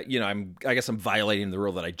this, I guess I'm violating the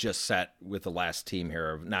rule that I just set with the last team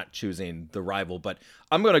here of not choosing the rival, but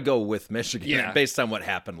I'm going to go with Michigan based on what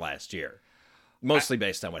happened last year. Mostly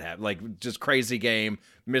based on what happened, like just crazy game.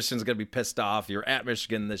 Michigan's going to be pissed off. You're at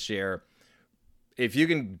Michigan this year. If you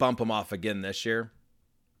can bump them off again this year,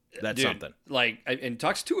 that's something. And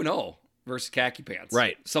Tuck's 2-0 versus Khaki Pants.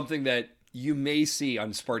 Right. Something that you may see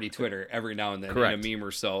on Sparty Twitter every now and then in a meme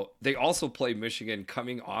or so. They also play Michigan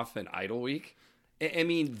coming off an idle week. I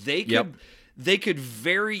mean, they could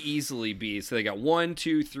very easily be. So they got 1,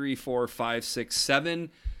 2, 3, 4, 5, 6, 7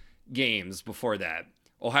 games before that.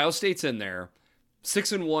 Ohio State's in there.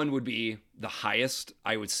 6-1 would be the highest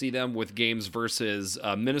I would see them with games versus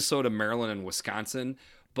Minnesota, Maryland, and Wisconsin.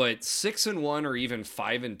 But 6-1 or even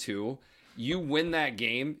 5-2, you win that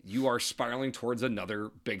game, you are spiraling towards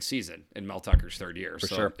another big season in Mel Tucker's third year. For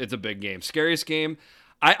so sure. It's a big game. Scariest game,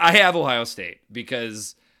 I have Ohio State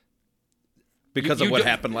because of what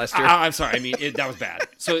happened last year. I'm sorry. I mean, that was bad.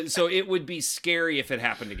 So it would be scary if it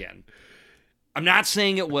happened again. I'm not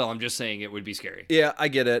saying it will. I'm just saying it would be scary. Yeah, I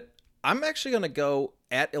get it. I'm actually going to go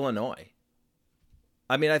at Illinois.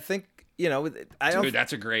 I mean, I think, Dude,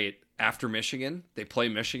 that's a great, after Michigan, they play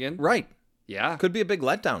Michigan. Right. Yeah. Could be a big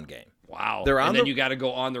letdown game. Wow. And then you got to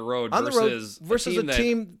go on the road versus a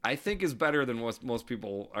team that I think is better than most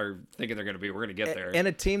people are thinking they're going to be. We're going to get there. And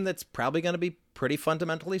a team that's probably going to be pretty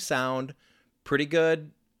fundamentally sound, pretty good,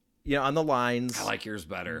 on the lines. I like yours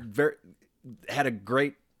better. Had a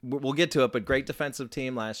great, we'll get to it, but great defensive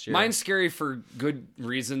team last year. Mine's scary for good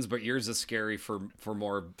reasons, but yours is scary for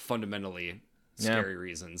more fundamentally scary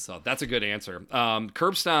reasons. So that's a good answer.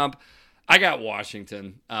 Curb stomp. I got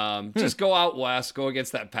Washington. Just go out west, go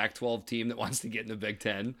against that Pac-12 team that wants to get in the Big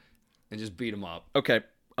Ten, and just beat them up. Okay.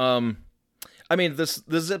 I mean, the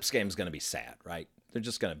Zips game is going to be sad, right? They're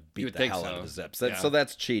just going to beat the hell out of the Zips. So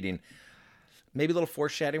that's cheating. Maybe a little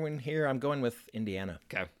foreshadowing here. I'm going with Indiana.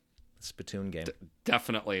 Okay. Spittoon game.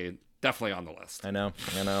 Definitely on the list. I know.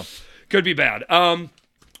 Could be bad.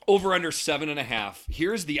 Over under 7.5.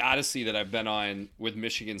 Here's the odyssey that I've been on with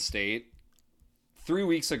Michigan State. 3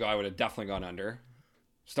 weeks ago, I would have definitely gone under.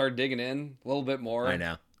 Started digging in a little bit more. I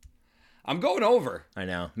know. I'm going over. I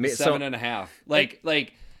know. 7.5.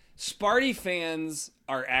 Like Sparty fans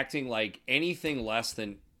are acting like anything less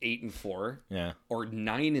than 8-4. Yeah. Or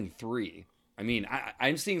 9-3. I mean,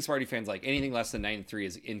 I'm seeing Sparty fans like anything less than 9-3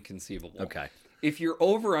 is inconceivable. Okay. If you're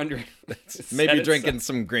over under, maybe drinking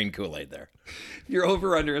some green Kool-Aid there. If you're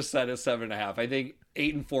over under a set of 7.5, I think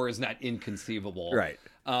 8-4 is not inconceivable. Right.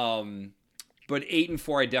 But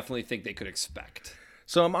 8-4, I definitely think they could expect.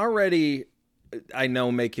 So I'm already, I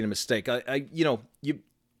know, making a mistake.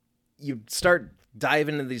 You start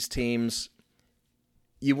diving into these teams.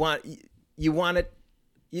 You want it.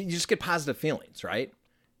 You just get positive feelings, right?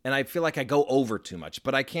 And I feel like I go over too much,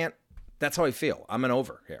 but I can't. That's how I feel. I'm an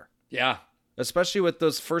over here. Yeah. Especially with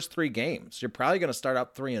those first 3 games. You're probably going to start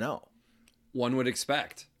out 3-0. One would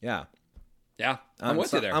expect. Yeah. Yeah. I'm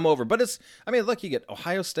with you there. I'm over. But look, you get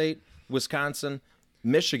Ohio State, Wisconsin,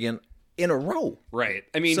 Michigan in a row. Right.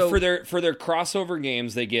 I mean, for their crossover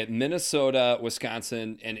games, they get Minnesota,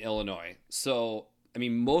 Wisconsin, and Illinois. So, I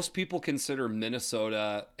mean, most people consider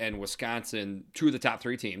Minnesota and Wisconsin 2 of the top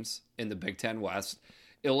 3 teams in the Big Ten West.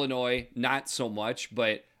 Illinois, not so much,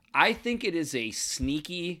 but I think it is a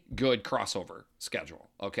sneaky good crossover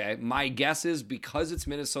schedule, okay? My guess is because it's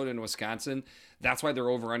Minnesota and Wisconsin, that's why they're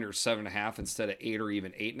over under 7.5 instead of 8 or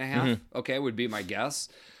even 8.5, okay, would be my guess.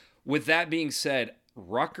 With that being said,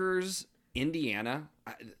 Rutgers, Indiana,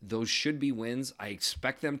 those should be wins. I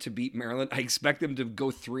expect them to beat Maryland. I expect them to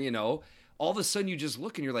go 3-0. All of a sudden, you just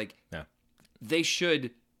look and you're like, they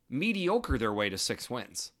should mediocre their way to 6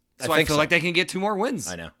 wins. So I feel like they can get 2 more wins.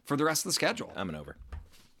 I know. For the rest of the schedule. I'm an over.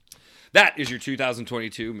 That is your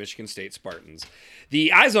 2022 Michigan State Spartans.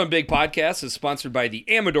 The Eyes on Big podcast is sponsored by the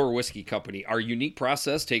Amador Whiskey Company. Our unique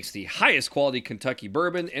process takes the highest quality Kentucky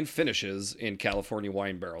bourbon and finishes in California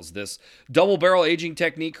wine barrels. This double barrel aging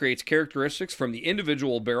technique creates characteristics from the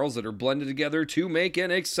individual barrels that are blended together to make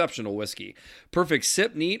an exceptional whiskey. Perfect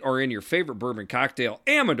sip neat or in your favorite bourbon cocktail,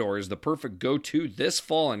 Amador is the perfect go-to this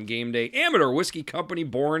fall on game day. Amador Whiskey Company,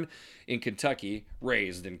 born in Kentucky,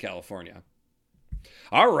 raised in California.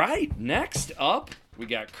 All right, next up, we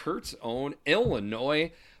got Kurt's own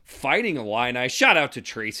Illinois Fighting Illini. Shout out to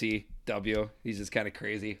Tracy W. He's just kind of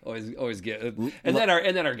crazy. Always get. And then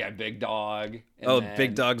our guy Big Dog.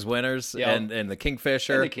 Big Dog's winners, and the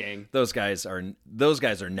Kingfisher. And the King. Those guys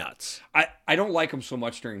are nuts. I don't like them so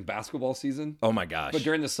much during basketball season. Oh my gosh! But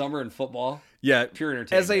during the summer and football, yeah, pure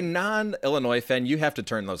entertainment. As a non-Illinois fan, you have to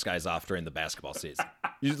turn those guys off during the basketball season.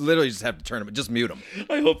 You literally just have to turn them, just mute them.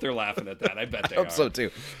 I hope they're laughing at that. I bet they I hope so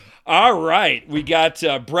too. All right, we got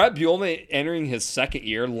Brett Bielema entering his second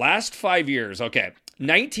year. Last 5 years, okay,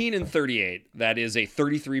 19-38. That is a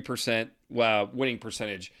 33% winning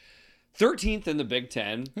percentage. 13th in the Big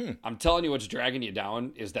Ten. I'm telling you, what's dragging you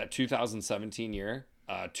down is that 2017 year,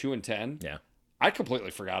 2-10. Yeah, I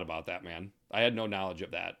completely forgot about that, man. I had no knowledge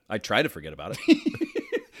of that. I try to forget about it.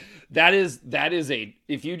 That is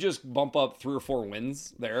if you just bump up 3 or 4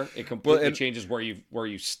 wins there, it completely changes where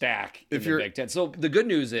you stack in the Big Ten. So the good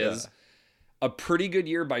news is a pretty good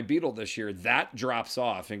year by Beetle this year, that drops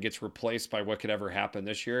off and gets replaced by what could ever happen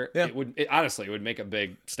this year. Yeah. It would make a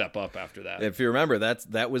big step up after that. If you remember,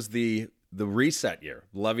 that was the reset year.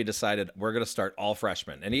 Levy decided we're going to start all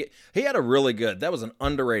freshmen, and he had a really good. That was an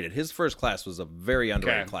underrated. His first class was a very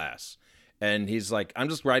underrated class, and he's like, I'm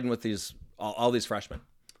just riding with all these freshmen.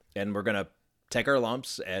 And we're going to take our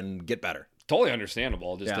lumps and get better. Totally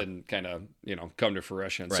understandable. Just didn't kind of, come to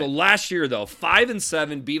fruition. Right. So last year, though,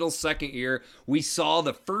 5-7, Beetle's second year, we saw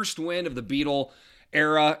the first win of the Beetle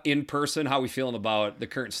era in person. How are we feeling about the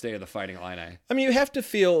current state of the Fighting Illini? I mean, you have to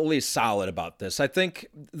feel at least solid about this. I think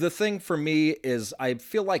the thing for me is I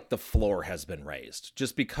feel like the floor has been raised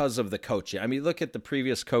just because of the coaching. I mean, look at the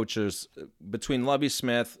previous coaches between Lovie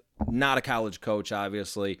Smith, not a college coach,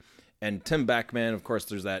 obviously, and Tim Beckman. Of course,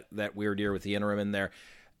 there's that weird year with the interim in there.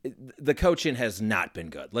 The coaching has not been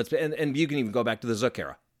good. And you can even go back to the Zook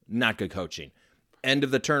era. Not good coaching. End of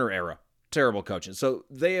the Turner era. Terrible coaching. So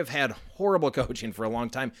they have had horrible coaching for a long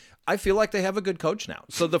time. I feel like they have a good coach now.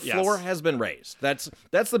 So the floor has been raised. That's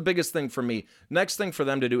the biggest thing for me. Next thing for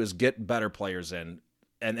them to do is get better players in,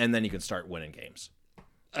 and then you can start winning games.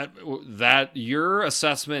 That your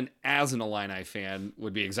assessment as an Illini fan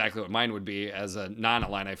would be exactly what mine would be as a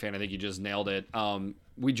non-Illini fan. I think you just nailed it.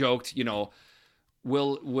 We joked,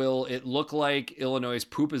 will it look like Illinois'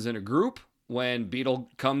 poop is in a group? When Beetle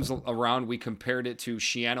comes around, we compared it to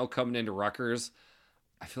Shiano coming into Rutgers.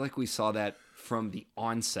 I feel like we saw that from the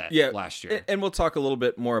onset last year. And we'll talk a little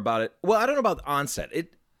bit more about it. Well, I don't know about the onset.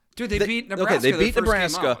 They beat Nebraska. Okay, they beat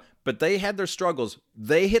Nebraska, but they had their struggles.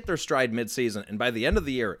 They hit their stride midseason, and by the end of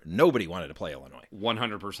the year, nobody wanted to play Illinois.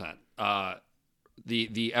 100%.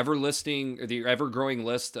 The ever-growing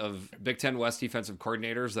list of Big Ten West defensive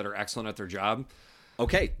coordinators that are excellent at their job.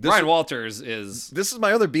 Okay, Brian Walters is... This is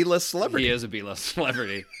my other B-list celebrity. He is a B-list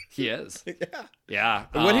celebrity. He is. Yeah.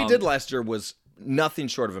 What he did last year was nothing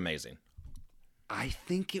short of amazing. I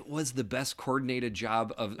think it was the best coordinated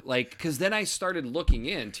job of, because then I started looking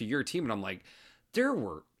into your team, and I'm like, there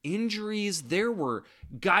were injuries. There were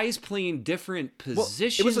guys playing different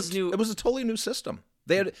positions. It was a totally new system.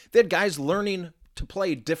 They had guys learning to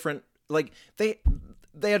play different, they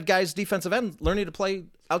had guys defensive end learning to play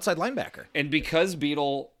outside linebacker. And because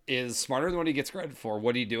Beetle is smarter than what he gets credit for,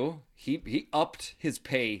 what did he do? He upped his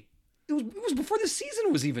pay. It was before the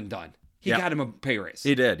season was even done. He got him a pay raise.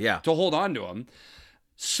 He did, yeah. To hold on to him.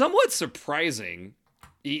 Somewhat surprising,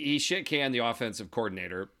 he shit canned the offensive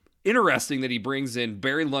coordinator. Interesting that he brings in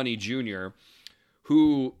Barry Lunny Jr.,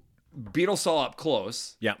 who Beetle saw up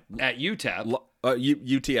close at UTEP.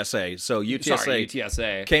 UTSA. So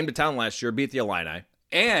UTSA came to town last year, beat the Illini.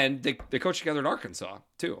 And they coached together in Arkansas,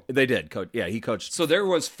 too. They did. He coached. So there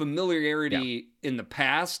was familiarity in the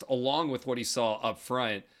past, along with what he saw up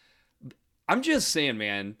front. I'm just saying,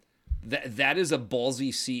 man, that is a ballsy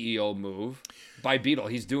CEO move by Beetle.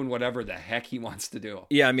 He's doing whatever the heck he wants to do.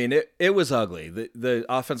 Yeah, I mean, it was ugly. The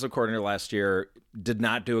offensive coordinator last year did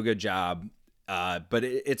not do a good job. But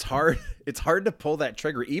it's hard. It's hard to pull that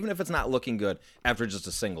trigger, even if it's not looking good after just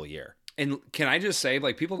a single year. And can I just say,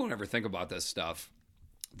 people don't ever think about this stuff.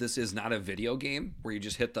 this is not a video game where you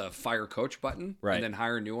just hit the fire coach button Right. and then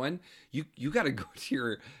hire a new one. You got to go to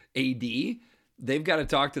your AD. They've got to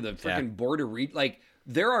talk to the freaking board of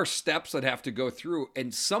there are steps that have to go through.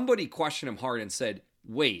 And somebody questioned him hard and said,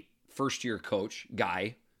 wait, first year coach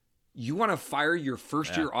guy, you want to fire your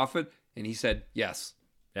first year offense? And he said, yes.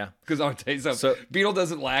 Yeah. Because I'll tell you something. So, Beetle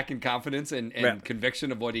doesn't lack in confidence and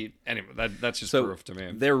conviction of what he. Anyway, that's just proof to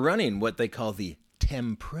me. They're running what they call the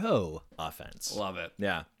Tempro offense. Love it.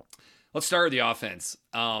 Yeah. Let's start with the offense.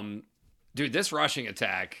 Dude, this rushing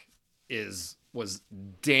attack was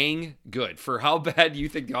dang good for how bad you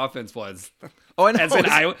think the offense was. Oh, I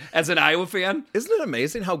know. As an Iowa fan, isn't it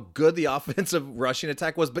amazing how good the offensive rushing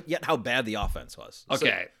attack was, but yet how bad the offense was?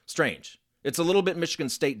 Okay. So, strange. It's a little bit Michigan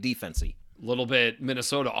State defense-y. A little bit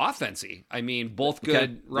Minnesota offense-y. I mean, both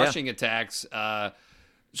good rushing attacks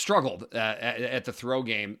struggled at the throw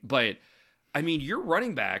game. But, I mean, your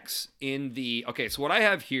running backs in the... Okay, so what I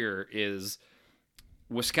have here is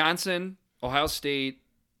Wisconsin, Ohio State,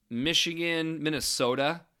 Michigan,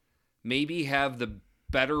 Minnesota maybe have the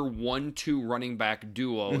better 1-2 running back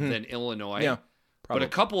duo than Illinois. Yeah, but a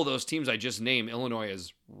couple of those teams I just named, Illinois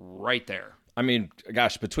is right there. I mean,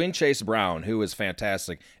 gosh, between Chase Brown, who is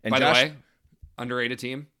fantastic, and By Josh... the way, underrated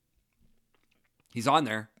team. He's on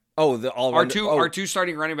there. Oh, our two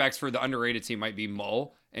starting running backs for the underrated team might be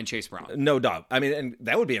Mo and Chase Brown. No doubt. I mean, and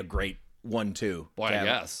that would be a great 1-2. Boy, I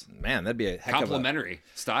guess. Man, that'd be a heck complementary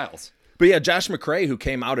styles. But yeah, Josh McCray, who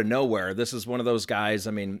came out of nowhere. This is one of those guys,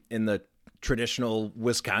 I mean, in the traditional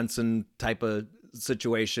Wisconsin type of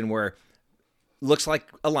situation where looks like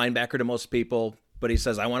a linebacker to most people, but he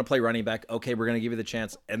says, I want to play running back. Okay, we're going to give you the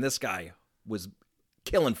chance. And this guy was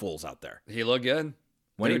killing fools out there. He looked good.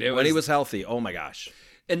 When he was healthy, oh my gosh.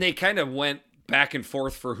 And they kind of went back and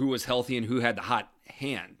forth for who was healthy and who had the hot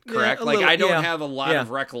hand, correct? Yeah, I don't have a lot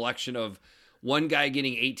of recollection of one guy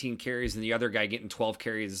getting 18 carries and the other guy getting 12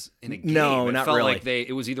 carries in a game. No, it not felt really. Like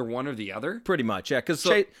it was either one or the other. Pretty much, yeah. Because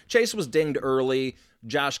Chase was dinged early.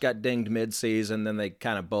 Josh got dinged mid-season. Then they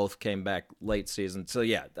kind of both came back late season. So,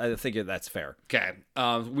 yeah, I think that's fair. Okay.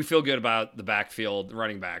 We feel good about the backfield,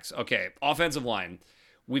 running backs. Okay. Offensive line.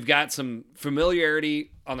 We've got some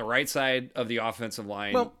familiarity on the right side of the offensive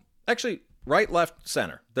line. Well, actually, right, left,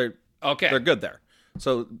 center. They're They're good there.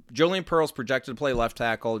 So Julian Pearl's projected to play left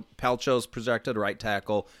tackle, Palcho's projected right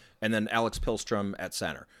tackle, and then Alex Pihlstrom at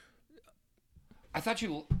center. I thought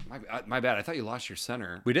my bad. I thought you lost your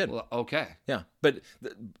center. We did. Well, okay. Yeah, but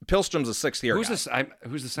Pihlstrom's a sixth-year guy.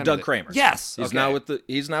 Who's the center? Doug Kramer. Yes. He's now with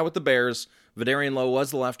the Bears. Vidarian Lowe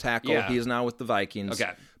was the left tackle. Yeah. He is now with the Vikings.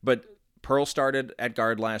 Okay. But Pearl started at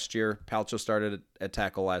guard last year. Palcho started at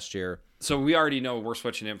tackle last year. So we already know we're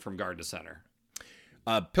switching him from guard to center.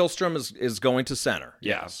 Pihlstrom is going to center.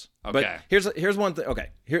 Yeah. Yes. Okay. But here's one thing. Okay.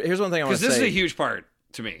 Here's one thing I want to say. Because this is a huge part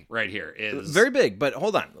to me right here. Is very big. But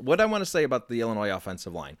hold on. What I want to say about the Illinois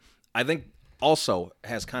offensive line, I think also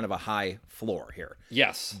has kind of a high floor here.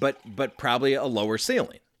 Yes. But probably a lower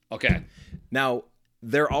ceiling. Okay. Now,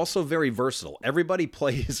 they're also very versatile. Everybody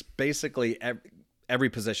plays basically every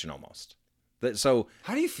position almost. So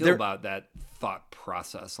how do you feel about that thought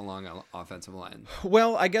process along an offensive line?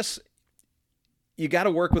 Well, I guess you got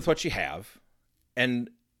to work with what you have. And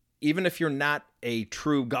even if you're not a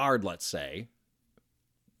true guard, let's say,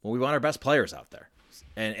 well, we want our best players out there.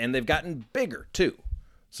 And they've gotten bigger too.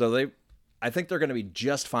 So I think they're going to be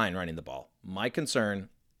just fine running the ball. My concern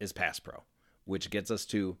is pass pro, which gets us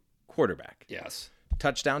to quarterback. Yes.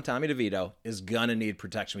 Touchdown Tommy DeVito is going to need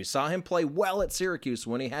protection. We saw him play well at Syracuse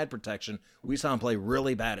when he had protection. We saw him play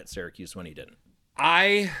really bad at Syracuse when he didn't.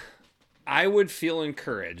 I would feel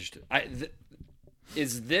encouraged.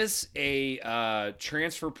 Is this a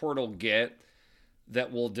transfer portal get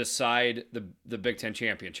that will decide the Big Ten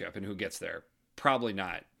championship and who gets there? Probably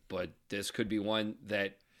not. But this could be one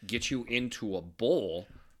that gets you into a bowl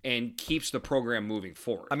and keeps the program moving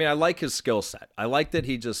forward. I mean, I like his skill set. I like that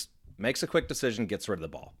he just makes a quick decision, gets rid of the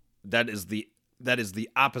ball. That is the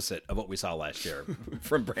opposite of what we saw last year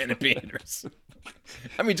from Brandon Peters.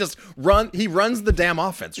 I mean, he runs the damn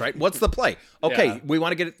offense, right? What's the play? Okay, we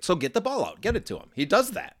want to get it, so get the ball out. Get it to him. He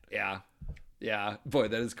does that. Yeah. Yeah. Boy,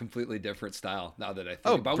 that is a completely different style now that I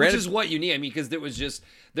think about it, which is what you need. I mean, because there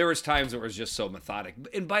was times it was just so methodic.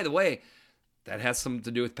 And by the way, that has something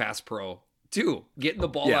to do with pass pro too. Getting the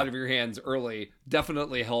ball out of your hands early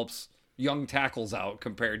definitely helps young tackles out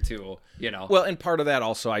compared to, Well, and part of that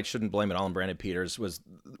also, I shouldn't blame it all on Brandon Peters, was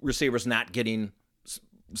receivers not getting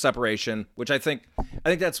separation, which I think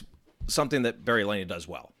that's something that Barry Laney does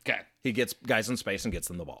well. Okay. He gets guys in space and gets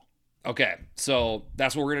them the ball. Okay, so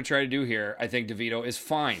that's what we're going to try to do here. I think DeVito is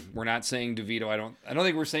fine. We're not saying DeVito. I don't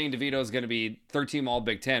think we're saying DeVito is going to be third team All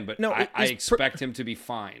Big Ten, but No, I expect him to be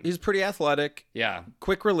fine. He's pretty athletic. Yeah.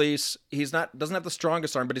 Quick release. Doesn't have the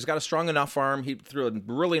strongest arm, but he's got a strong enough arm. He threw a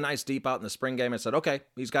really nice deep out in the spring game and said, okay,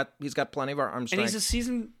 he's got plenty of arm strength. And he's a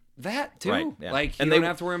seasoned vet too. Right, yeah. Like you And don't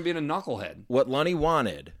have to worry about being a knucklehead. What Lunny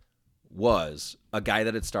wanted was a guy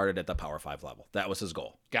that had started at the Power 5 level. That was his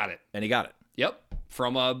goal. Got it. And he got it. Yep.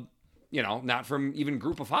 From not from even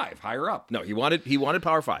group of 5, higher up. No, he wanted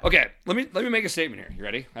Power 5. Okay, let me make a statement here. You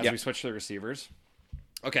ready? As Yep. we switch to the receivers.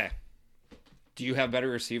 Okay. Do you have better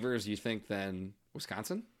receivers, you think, than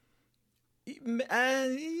Wisconsin? Yeah,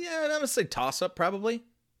 I'm going to say toss-up probably.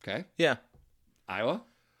 Okay. Yeah. Iowa?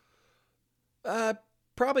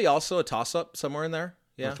 Probably also a toss-up somewhere in there.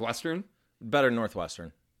 Yeah. Northwestern? Better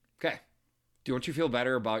Northwestern. Okay. Don't you feel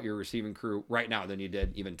better about your receiving crew right now than you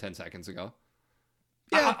did even 10 seconds ago?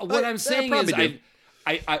 Yeah. What I'm saying is do.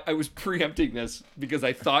 I was preempting this because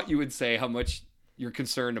I thought you would say how much you're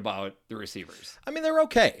concerned about the receivers. I mean, they're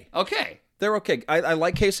okay. Okay. They're okay. I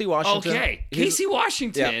like Casey Washington. Okay. He's- Casey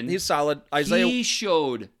Washington. Yeah, he's solid. Isaiah, He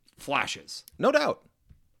showed flashes. no doubt.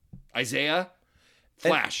 Isaiah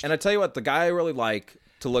And- flashed. And I tell you what, the guy I really like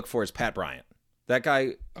to look for is Pat Bryant. That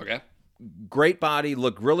guy, Okay. great body,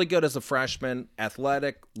 looked really good as a freshman,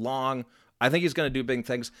 athletic, long. I think he's going to do big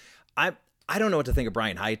things. I don't know what to think of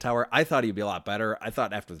Brian Hightower. I thought he'd be a lot better. I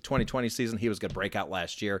thought after the 2020 season, he was going to break out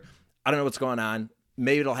last year. I don't know what's going on.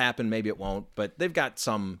 Maybe it'll happen, maybe it won't. But they've got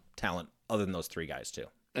some talent other than those three guys, too.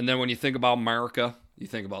 And then when you think about America, you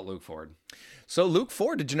think about Luke Ford. So Luke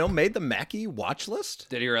Ford, did you know, made the Mackey watch list?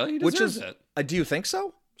 Did he really? He Which deserves is, it. do you think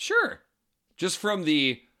so? Sure. Just from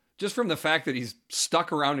the fact that he's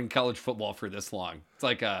stuck around in college football for this long.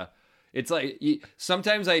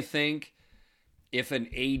 Sometimes I think if an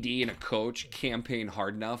AD and a coach campaign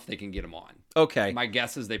hard enough, they can get him on. Okay. My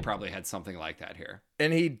guess is they probably had something like that here.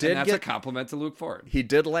 And he did And that's a compliment to Luke Ford. He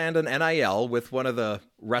did land an NIL with one of the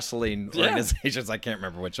wrestling Yeah. organizations. I can't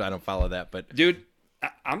remember which. I don't follow that, but Dude,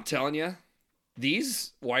 I'm telling you,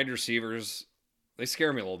 these wide receivers, they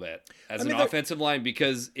scare me a little bit as an offensive line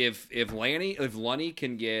because if Lunny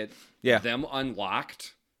can get them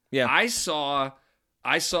unlocked, I saw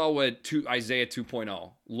what Isaiah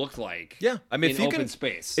 2.0 looked like. Yeah, I mean, in if you open can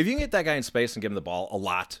space. if you can get that guy in space and give him the ball a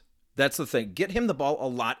lot, that's the thing. Get him the ball a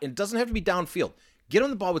lot. It doesn't have to be downfield. Get him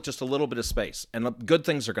the ball with just a little bit of space, and good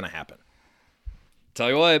things are going to happen. Tell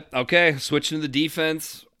you what, okay, switching to the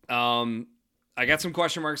defense. I got some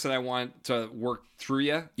question marks that I want to work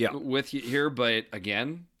through with you here, but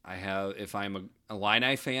again, if I'm a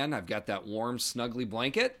Illini fan, I've got that warm, snuggly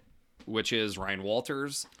blanket, which is Ryan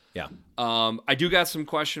Walters. Yeah. I do got some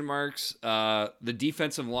question marks. The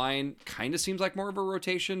defensive line kind of seems like more of a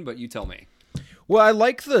rotation, but you tell me. Well, I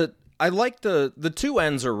like the two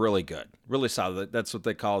ends are really good, really solid. That's what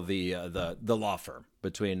they call the law firm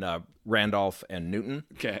between Randolph and Newton.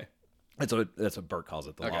 Okay. That's what Bert calls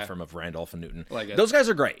it, the law firm of Randolph and Newton. Like it. Those guys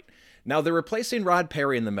are great. Now they're replacing Rod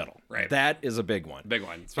Perry in the middle. Right. That is a big one. Big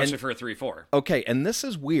one, especially for a 3-4. Okay, and this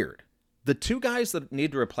is weird. The two guys that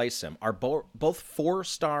need to replace him are both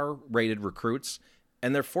 4-star rated recruits,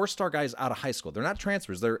 and they're 4-star guys out of high school. They're not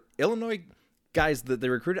transfers. They're Illinois guys that they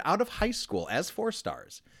recruited out of high school as 4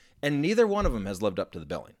 stars, and neither one of them has lived up to the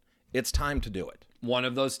billing. It's time to do it. One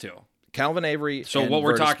of those two. Calvin Avery. So and what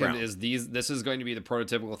we're Vertus talking Brown. is this is going to be the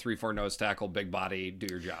prototypical 3-4 nose tackle, big body, do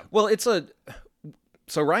your job. Well,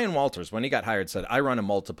 so Ryan Walters, when he got hired, said, I run a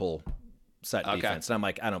multiple set defense. And I'm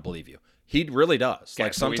like, I don't believe you. He really does. Okay,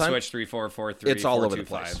 like so sometimes we switch 3-4-4-3. it's all over the 4-2-5.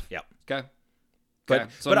 place. Yep. Okay. But, Okay.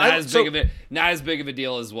 So but not as big of a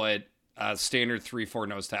deal as what standard 3-4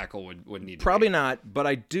 nose tackle would need to Probably be. not, but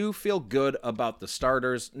I do feel good about the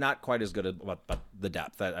starters. Not quite as good about the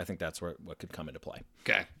depth. I think that's what could come into play.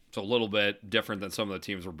 Okay. So a little bit different than some of the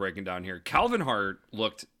teams we're breaking down here. Calvin Hart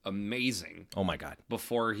looked amazing Oh, my God.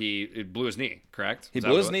 before he blew his knee, correct? He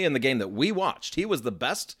blew his knee in the game that we watched. He was the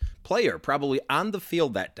best player probably on the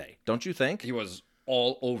field that day. Don't you think? He was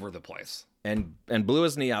all over the place. And blew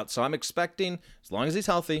his knee out. So I'm expecting, as long as he's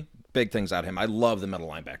healthy, big things out of him. I love the middle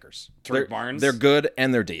linebackers. Tariq Barnes? They're good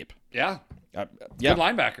and they're deep. Yeah. Yeah. Good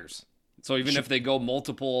linebackers. So even if they go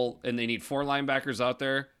multiple and they need 4 linebackers out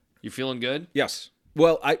there, you feeling good? Yes.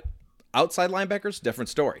 Well, outside linebackers, different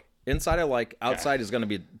story. Inside I like. Outside is going to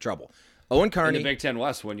be trouble. Owen In Carney. the Big Ten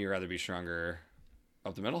West, wouldn't you rather be stronger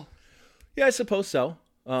up the middle Yeah, I suppose so.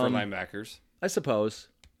 for linebackers? I suppose.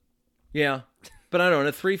 Yeah. But I don't know.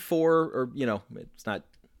 A 3-4 or, it's not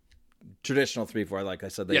traditional 3-4. Like I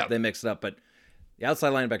said, they mix it up. But the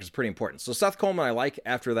outside linebacker is pretty important. So Seth Coleman I like.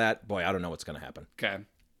 After that, boy, I don't know what's going to happen. Okay.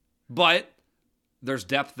 But there's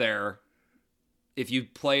depth there. If you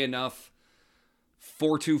play enough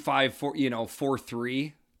 4-2-5,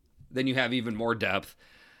 4-3, then you have even more depth.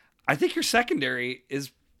 I think your secondary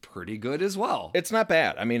is pretty good as well. It's not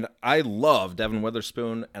bad. I mean, I love Devin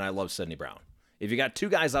Witherspoon and I love Sidney Brown. If you got two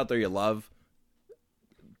guys out there you love,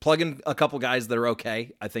 plug in a couple guys that are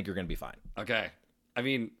okay, I think you're going to be fine. Okay. I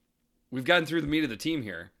mean, we've gotten through the meat of the team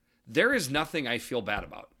here. There is nothing I feel bad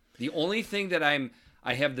about. The only thing that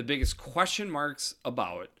I have the biggest question marks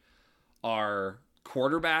about are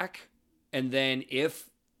quarterback, and then if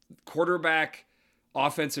quarterback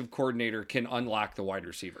offensive coordinator can unlock the wide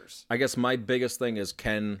receivers. I guess my biggest thing is,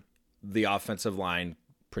 can the offensive line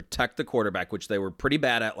protect the quarterback, which they were pretty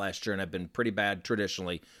bad at last year and have been pretty bad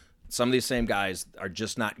traditionally. Some of these same guys are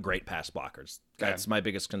just not great pass blockers. That's my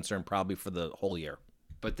biggest concern probably for the whole year.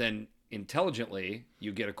 But then intelligently,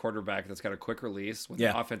 you get a quarterback that's got a quick release with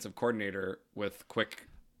an offensive coordinator with quick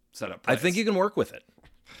setup plays. I think you can work with it.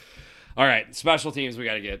 All right, special teams, we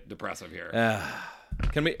got to get depressive here.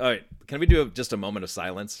 Can we do just a moment of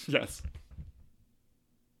silence? Yes.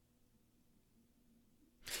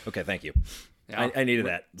 Okay, thank you. Yeah. I needed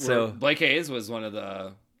that. So Blake Hayes was one of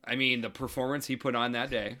the performance he put on that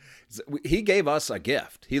day. He gave us a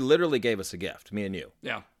gift. He literally gave us a gift, me and you.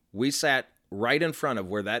 Yeah. We sat right in front of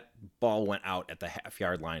where that ball went out at the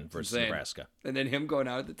half-yard line versus Nebraska. And then him going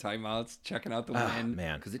out at the timeouts, checking out the wind.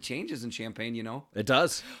 Man. Because it changes in Champaign, It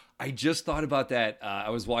does. I just thought about that. I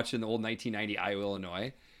was watching the old 1990 Iowa,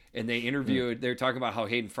 Illinois, and they interviewed, they were talking about how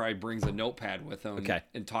Hayden Fry brings a notepad with him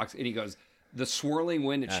and talks, and he goes, the swirling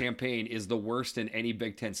wind at Champaign is the worst in any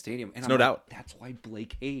Big Ten stadium. And no doubt. That's why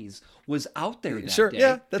Blake Hayes was out there that day.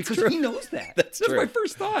 Yeah, that's because true. he knows that. That's true. My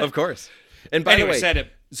first thought. Of course. And by the way, said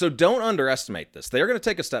it. So don't underestimate this. They're going to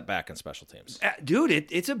take a step back in special teams. Dude,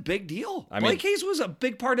 it's a big deal. Blake Hayes was a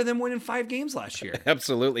big part of them winning 5 games last year.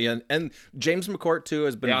 Absolutely. And James McCourt, too,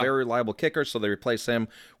 has been a very reliable kicker, so they replace him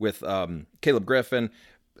with Caleb Griffin.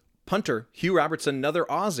 Punter, Hugh Robertson, another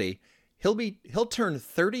Aussie. He'll turn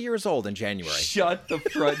 30 years old in January. Shut the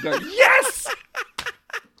front door. Yes!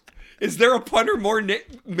 Is there a punter more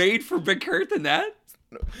made for Big Kurt than that?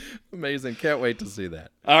 Amazing. Can't wait to see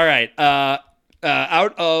that. All right.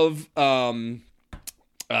 Out of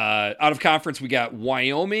conference, we got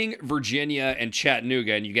Wyoming, Virginia, and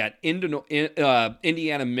Chattanooga, and you got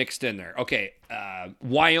Indiana mixed in there. Okay.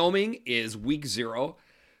 Wyoming is week 0.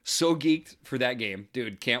 So geeked for that game.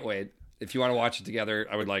 Dude, can't wait. If you want to watch it together,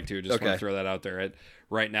 I would like to. Just want to throw that out there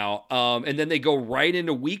right now. And then they go right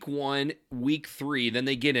into week 1, week 3. Then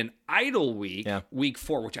they get an idle week, week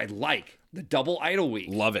 4, which I like. The double idle week.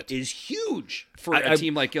 Love it. Is huge for a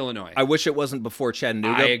team like Illinois. I wish it wasn't before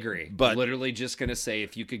Chattanooga. I agree. But literally just going to say,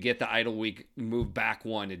 if you could get the idle week moved back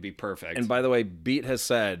 1, it'd be perfect. And by the way, Beat has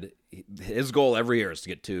said his goal every year is to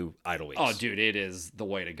get 2 idle weeks. Oh, dude, it is the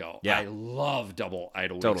way to go. Yeah. I love double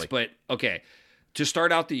idle weeks. Totally. But, okay, to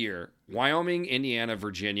start out the year, Wyoming, Indiana,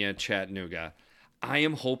 Virginia, Chattanooga. I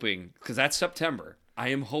am hoping, because that's September, I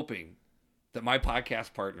am hoping that my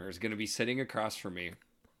podcast partner is going to be sitting across from me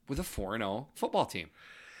with a 4-0 football team.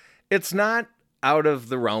 It's not out of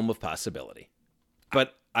the realm of possibility,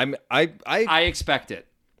 but I expect it.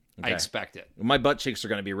 Okay. I expect it. My butt cheeks are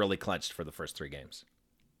going to be really clenched for the first 3 games.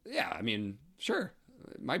 Yeah, I mean, sure.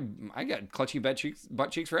 I got clutching butt cheeks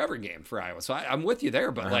for every game for Iowa, so I'm with you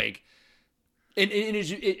there. But like, and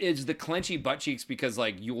it's the clenchy butt cheeks because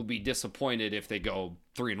like you will be disappointed if they go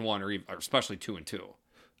 3-1 or especially 2-2.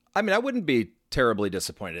 I mean, I wouldn't be terribly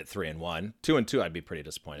disappointed at 3-1. 2-2, I'd be pretty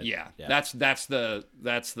disappointed. Yeah. That's the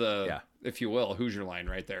if you will, Hoosier line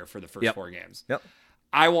right there for the first 4 games. Yep.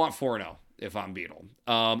 I want 4-0 if I'm Beetle.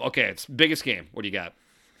 Okay, it's biggest game. What do you got?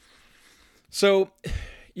 So,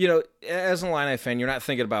 as an Illini fan, you're not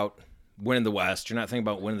thinking about winning the West. You're not thinking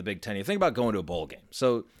about winning the Big Ten. You think about going to a bowl game.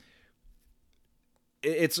 So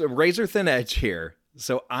it's a razor thin edge here.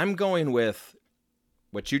 So I'm going with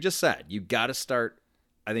what you just said.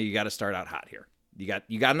 I think you got to start out hot here. You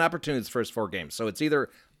got an opportunity in the first 4 games. So it's either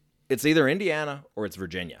Indiana or it's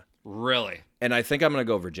Virginia. Really? And I think I'm going to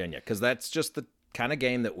go Virginia because that's just the kind of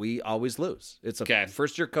game that we always lose. It's a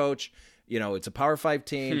first-year coach. It's a Power 5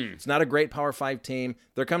 team. It's not a great Power 5 team.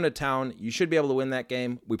 They're coming to town. You should be able to win that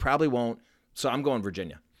game. We probably won't. So I'm going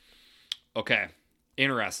Virginia. Okay.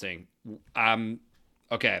 Interesting.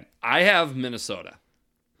 Okay. I have Minnesota.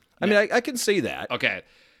 I mean, I can see that. Okay.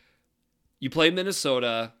 You play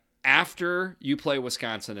Minnesota after you play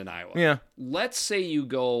Wisconsin and Iowa. Yeah. Let's say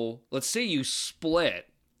you split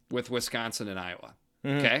with Wisconsin and Iowa.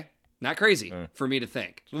 Mm-hmm. Okay? Not crazy for me to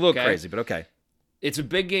think. It's a little crazy, but okay. It's a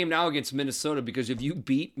big game now against Minnesota because if you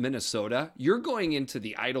beat Minnesota, you're going into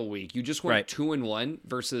the idle week. You just went 2-1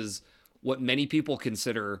 versus what many people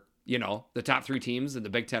consider, the top 3 teams in the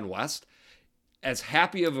Big Ten West, as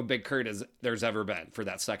happy of a Big Kurt as there's ever been for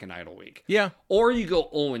that second idle week. Yeah. Or you go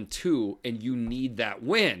 0-2 and you need that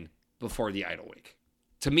win before the idle week.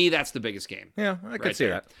 To me, that's the biggest game. Yeah, I could see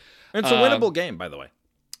there. that. And it's a winnable game, by the way.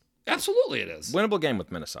 Absolutely it is. Winnable game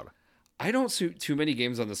with Minnesota. I don't see too many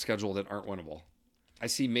games on the schedule that aren't winnable. I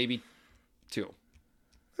see maybe 2.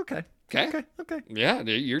 Okay. Okay. Yeah,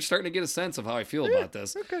 you're starting to get a sense of how I feel about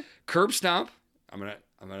this. Okay. Curb stomp. You're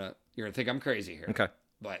gonna think I'm crazy here. Okay.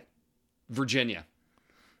 But Virginia.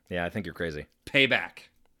 Yeah, I think you're crazy. Payback.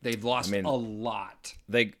 They've lost a lot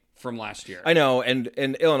from last year. I know, and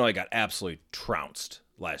Illinois got absolutely trounced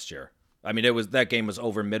last year. I mean, that game was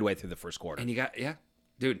over midway through the first quarter. And you got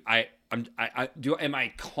dude. Am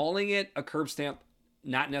I calling it a curb stamp?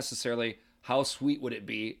 Not necessarily. How sweet would it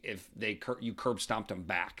be if you curb stomped them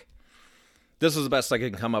back? This is the best I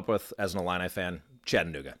can come up with as an Illini fan.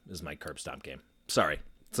 Chattanooga is my curb stomp game. Sorry.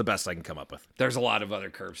 It's the best I can come up with. There's a lot of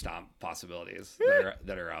other curb stomp possibilities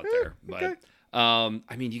that are out there.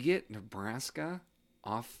 But, you get Nebraska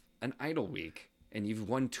off an idle week, and you've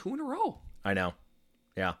won 2 in a row. I know.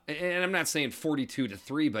 Yeah. And I'm not saying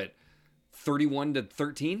 42-3, but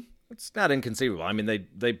 31-13. It's not inconceivable. I mean,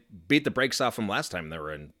 they beat the brakes off them last time they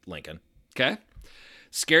were in Lincoln. Okay.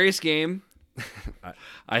 Scariest game.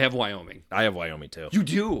 I have Wyoming. I have Wyoming, too. You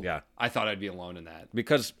do? Yeah. I thought I'd be alone in that.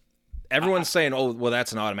 Because everyone's saying, oh, well,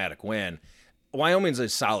 that's an automatic win. Wyoming's a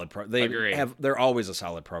solid Agree. They're always a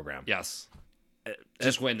solid program. Yes.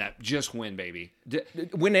 Just win that. Just win, baby.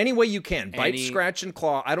 Win any way you can. Bite, scratch, and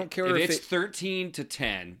claw. I don't care if it's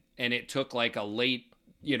 13-10 and it took like a late,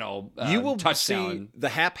 you will touchdown. See the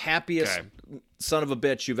happiest son of a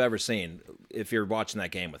bitch you've ever seen if you're watching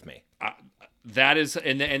that game with me. That is,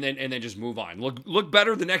 and then just move on. Look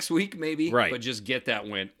better the next week, maybe. Right. But just get that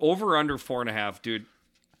win. Over under 4.5, dude.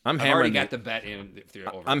 I've already got the bet in.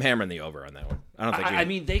 Over. I'm hammering the over on that one. I don't think. I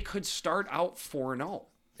mean, they could start out 4-0.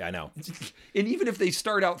 Yeah, I know. And even if they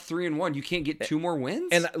start out 3-1, you can't get 2 more wins.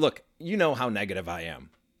 And look, you know how negative I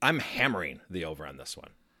am. I'm hammering the over on this one.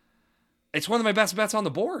 It's one of my best bets on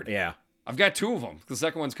the board. Yeah. I've got 2 of them. The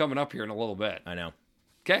second one's coming up here in a little bit. I know.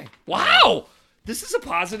 Okay. Wow. This is a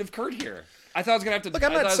positive Kurt here. I thought I was gonna have to. Look,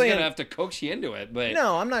 I'm not saying gonna have to coax you into it, but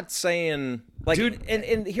no, I'm not saying like. Dude,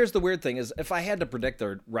 and here's the weird thing: is if I had to predict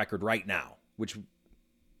their record right now, which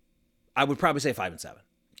I would probably say 5-7.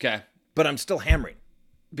 Okay, but I'm still hammering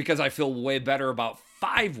because I feel way better about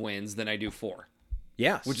 5 wins than I do 4.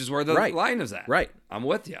 Yes, which is where the line is at. Right, I'm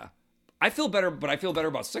with you. I feel better, but I feel better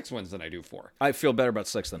about 6 wins than I do 4. I feel better about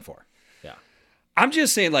 6 than 4. Yeah. I'm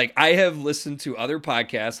just saying, like, I have listened to other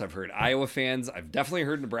podcasts. I've heard Iowa fans. I've definitely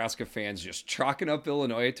heard Nebraska fans just chalking up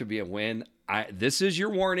Illinois to be a win. This is your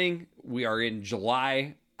warning. We are in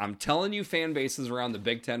July. I'm telling you, fan bases around the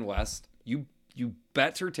Big Ten West, you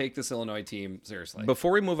better take this Illinois team seriously.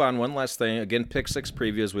 Before we move on, one last thing. Again, Pick 6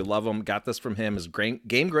 previews. We love them. Got this from him. His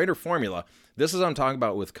Game Grader formula. This is what I'm talking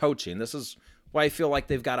about with coaching. This is why I feel like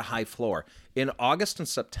they've got a high floor. In August and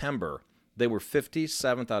September, they were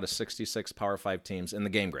 57th out of 66 Power 5 teams in the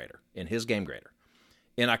Game Grader, in his Game Grader.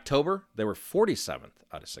 In October, they were 47th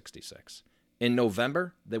out of 66. In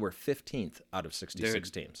November, they were 15th out of 66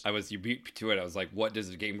 teams. You beat to it. I was like, what does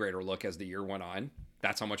the Game Grader look as the year went on?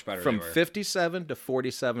 That's how much better From they were. 57 to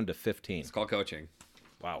 47 to 15. It's called coaching.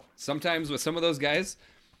 Wow. Sometimes with some of those guys,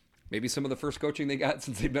 maybe some of the first coaching they got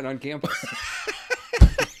since they've been on campus.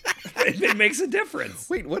 It makes a difference.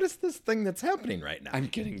 Wait, what is this thing that's happening right now? I'm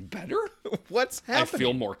getting better. What's happening? I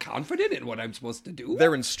feel more confident in what I'm supposed to do.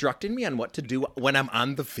 They're instructing me on what to do when I'm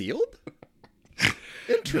on the field?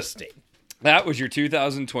 Interesting. That was your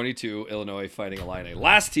 2022 Illinois Fighting Illini.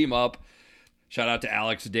 Last team up. Shout out to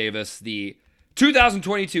Alex Davis. The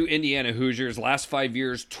 2022 Indiana Hoosiers. Last 5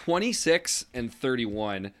 years,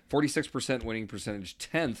 26-31. 46% winning percentage.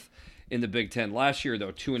 10th in the Big Ten. Last year,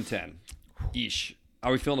 though, 2-10. Eesh. How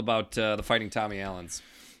are we feeling about the Fighting Tommy Allens?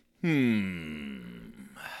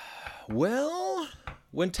 Well,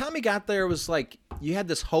 when Tommy got there, it was like you had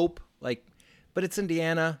this hope, like, but it's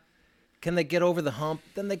Indiana. Can they get over the hump?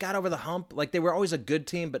 Then they got over the hump. Like, they were always a good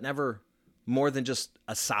team, but never more than just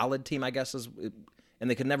a solid team, I guess. And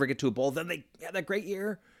they could never get to a bowl. Then they had that great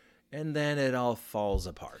year, and then it all falls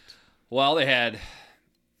apart. Well, they had...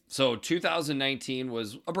 So 2019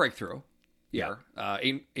 was a breakthrough. Yeah,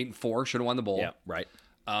 8-4 should have won the bowl. Yeah, right.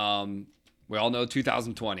 We all know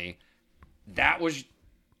 2020. That was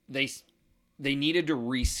they needed to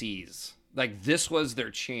re-seize. Like, this was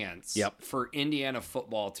their chance for Indiana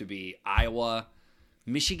football to be Iowa,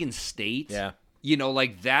 Michigan State. Yeah,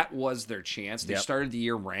 like that was their chance. They started the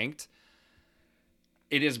year ranked.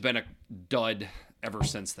 It has been a dud ever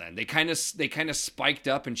since then. They kind of spiked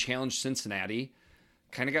up and challenged Cincinnati.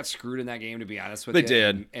 Kind of got screwed in that game, to be honest with you. They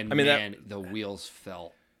did. And man, the wheels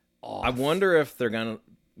fell off. I wonder if we're gonna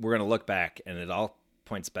look back, and it all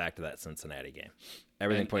points back to that Cincinnati game.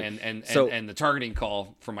 Everything points and the targeting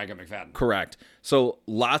call from Micah McFadden. Correct. So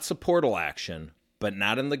lots of portal action, but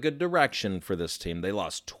not in the good direction for this team. They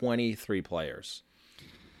lost 23 players.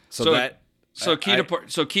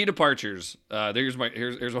 Key departures. Here's what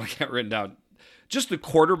I got written down. Just the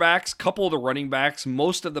quarterbacks, couple of the running backs,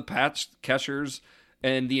 most of the pass catchers,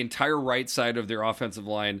 and the entire right side of their offensive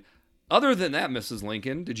line. Other than that, Mrs.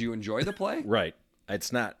 Lincoln, did you enjoy the play? Right.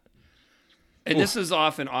 It's not. And this is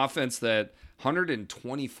off an offense that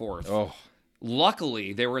 124th. Oh.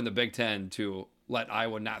 Luckily, they were in the Big Ten to let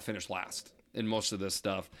Iowa not finish last in most of this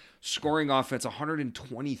stuff. Scoring offense,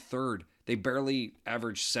 123rd. They barely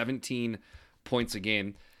averaged 17 points a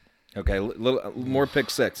game. Okay, little more pick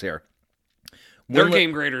six here. Their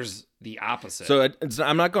game grader's the opposite. So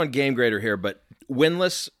I'm not going game grader here, but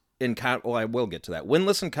winless in I will get to that.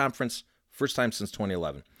 Winless in conference, first time since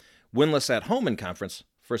 2011. Winless at home in conference,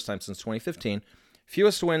 first time since 2015.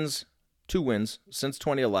 Fewest wins, 2 wins since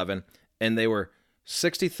 2011, and they were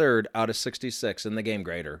 63rd out of 66 in the game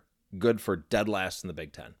grader. Good for dead last in the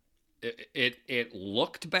Big Ten. It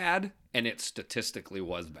looked bad, and it statistically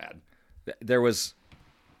was bad. There wasn't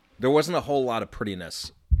a whole lot of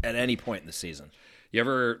prettiness at any point in the season. You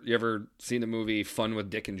ever seen the movie Fun with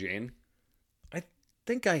Dick and Jane? I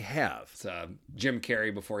think I have. It's Jim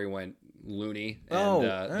Carrey before he went loony. And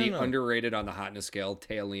the underrated on the hotness scale,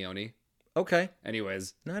 Téa Leoni. Okay.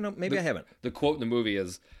 Anyways. No, maybe I haven't. The quote in the movie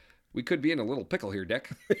is, "We could be in a little pickle here, Dick."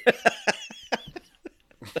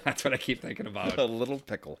 That's what I keep thinking about. A little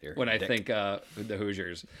pickle here. When Dick. I think the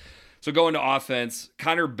Hoosiers. So going to offense,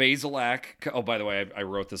 Connor Bazelak. Oh, by the way, I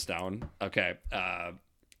wrote this down. Okay.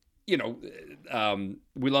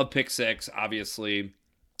 We love pick six, obviously.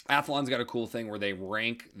 Athlon's got a cool thing where they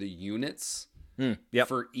rank the units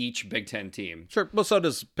for each Big Ten team. Sure. Well, so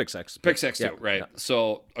does pick six. Pick six too, right? Yeah.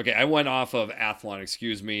 So, okay, I went off of Athlon.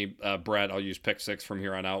 Excuse me, Brett. I'll use pick six from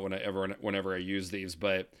here on out whenever I use these.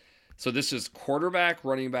 But so this is quarterback,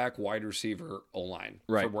 running back, wide receiver, O-line.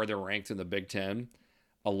 Right. For where they're ranked in the Big Ten.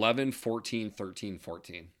 11, 14, 13,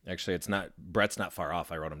 14. Actually, it's not. Brett's not far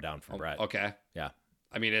off. I wrote him down for Brett. Okay. Yeah.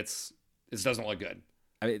 I mean, it doesn't look good.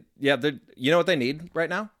 I mean, yeah. You know what they need right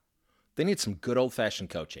now? They need some good old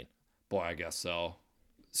fashioned coaching. Boy, I guess so.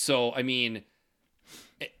 So, I mean,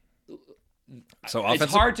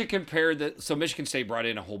 it's hard to compare that. So Michigan State brought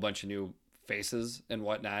in a whole bunch of new faces and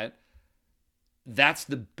whatnot. That's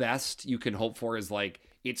the best you can hope for, is like,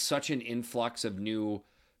 it's such an influx of new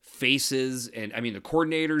faces. And I mean, the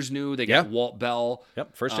coordinators new. They got Walt Bell.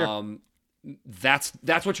 Yep, first year. That's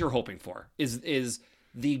what you're hoping for. Is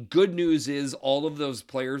the good news is all of those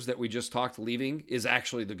players that we just talked leaving is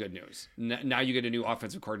actually the good news. Now you get a new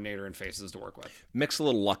offensive coordinator and faces to work with. Mix a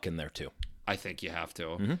little luck in there too. I think you have to.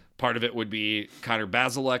 Mm-hmm. Part of it would be Connor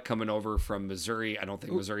Bazelak coming over from Missouri. I don't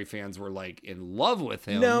think Missouri fans were like in love with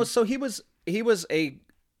him. No, so he was a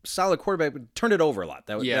solid quarterback, but turned it over a lot.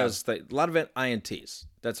 That was a lot of INTs.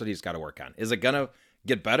 That's what he's got to work on. Is it gonna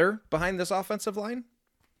get better behind this offensive line?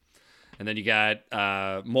 And then you got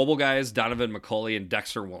mobile guys, Donovan McCulley and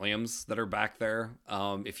Dexter Williams, that are back there.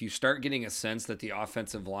 If you start getting a sense that the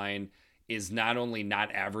offensive line is not only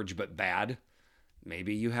not average but bad,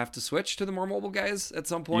 maybe you have to switch to the more mobile guys at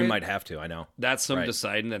some point. You might have to, I know. That's some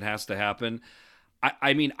deciding that has to happen.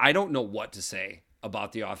 I mean, I don't know what to say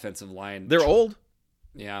about the offensive line. They're old.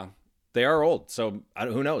 Yeah. They are old, so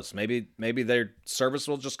who knows? Maybe they're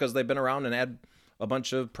serviceable just because they've been around and had a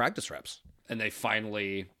bunch of practice reps. And they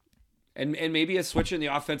finally... And maybe a switch in the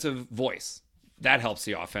offensive voice. That helps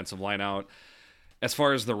the offensive line out. As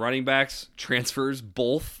far as the running backs, transfers,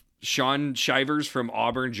 both Sean Shivers from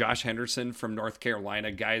Auburn, Josh Henderson from North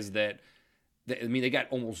Carolina, guys they got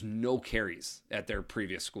almost no carries at their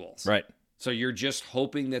previous schools. Right. So you're just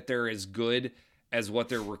hoping that they're as good as what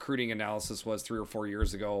their recruiting analysis was 3 or 4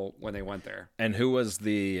 years ago when they went there. And who was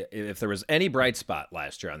if there was any bright spot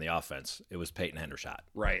last year on the offense, it was Peyton Hendershot.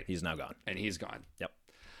 Right. He's now gone. And he's gone. Yep.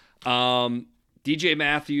 DJ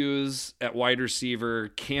Matthews at wide receiver,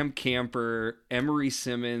 Cam Camper, Emery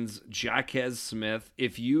Simmons, Jaquez Smith.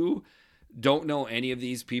 If you don't know any of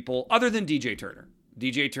these people, other than DJ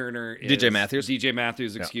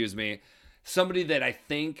Matthews, excuse me, somebody that I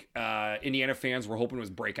think Indiana fans were hoping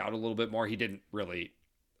was break out a little bit more. He didn't really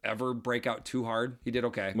ever break out too hard. He did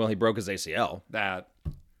okay. Well, he broke his ACL.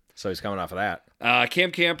 So he's coming off of that.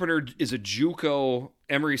 Cam Camper is a JUCO.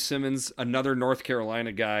 Emery Simmons, another North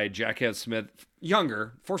Carolina guy. Jaquez Smith,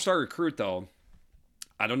 younger, 4-star recruit though.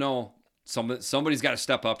 I don't know. Somebody's got to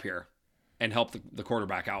step up here and help the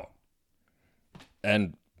quarterback out.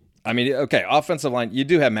 And I mean, okay, offensive line, you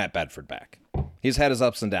do have Matt Bedford back. He's had his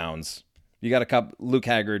ups and downs. You got a couple. Luke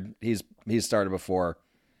Haggard, he's started before.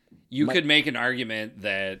 You could make an argument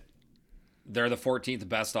that they're the 14th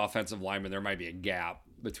best offensive lineman. There might be a gap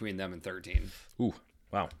between them and 13. Ooh,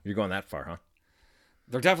 wow, you're going that far, huh?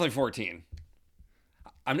 They're definitely 14.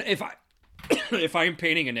 If I'm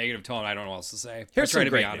painting a negative tone, I don't know what else to say. Here's I try some to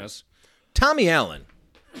great be honest. news. Tommy Allen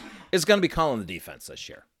is going to be calling the defense this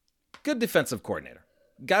year. Good defensive coordinator.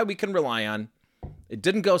 Guy we can rely on. It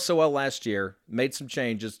didn't go so well last year. Made some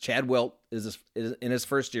changes. Chad Wilt is in his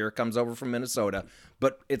first year, comes over from Minnesota.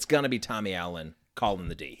 But it's going to be Tommy Allen calling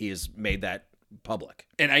the D. He has made that public.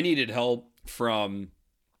 And I needed help from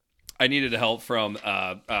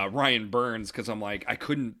Ryan Burns because I'm like, I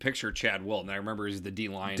couldn't picture Chad Wilt. And I remember he's the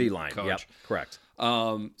D-line coach. Yep, correct.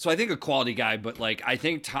 So I think a quality guy, but like I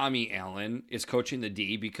think Tommy Allen is coaching the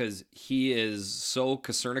D because he is so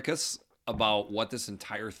Copernicus about what this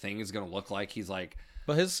entire thing is going to look like. He's like,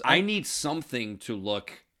 I need something to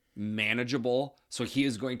look manageable. So he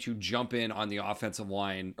is going to jump in on the offensive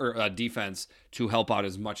line or defense to help out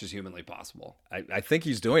as much as humanly possible. I think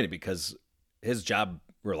he's doing it because his job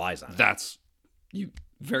relies on it. That's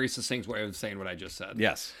very succinct way of saying what I just said.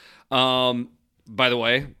 Yes. By the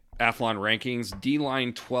way, Athlon rankings,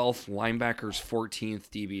 D-line 12th, linebackers 14th,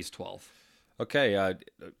 DBs 12th. Okay,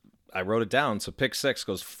 I wrote it down. So pick 6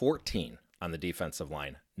 goes 14 on the defensive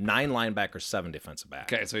line. 9 linebackers, 7 defensive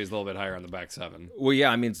back. Okay, so he's a little bit higher on the back 7. Well, yeah,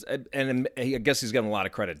 I mean, and I guess he's getting a lot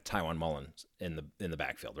of credit to Tywan Mullen in the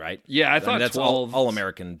backfield, right? Yeah, I thought that's 12 all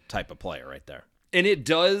American type of player right there. And it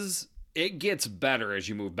gets better as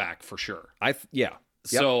you move back for sure. Yeah.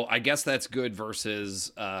 So I guess that's good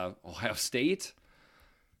versus Ohio State,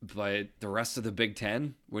 but the rest of the Big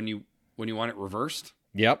Ten, when you want it reversed,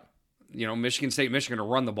 Yep. Michigan State, Michigan to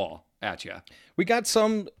run the ball at you. We got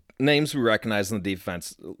some names we recognize in the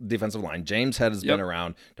defensive line. James Head has been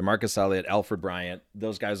around. DeMarcus Elliott, Alfred Bryant.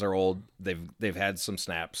 Those guys are old. They've had some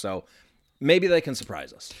snaps, so maybe they can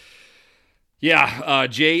surprise us. Yeah,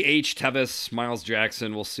 J.H. Tevis, Miles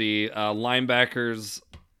Jackson, we'll see. Linebackers,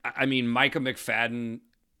 I mean, Micah McFadden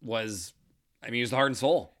was the heart and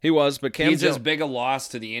soul. He was, but he's as big a loss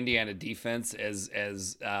to the Indiana defense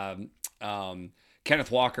as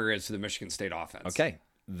Kenneth Walker is to the Michigan State offense. Okay,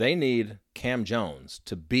 they need Cam Jones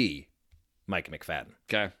to be Mike McFadden.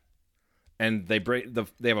 Okay, and they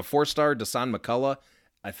have a 4-star Dasan McCullough.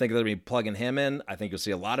 I think they'll be plugging him in. I think you'll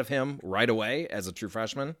see a lot of him right away as a true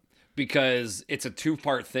freshman. Because it's a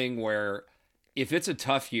 2-part thing where if it's a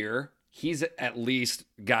tough year, he's at least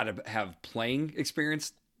got to have playing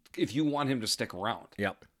experience if you want him to stick around.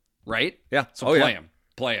 Yep. Right? Yeah. So play him.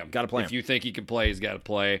 Play him. Got to play him. If you think he can play, he's got to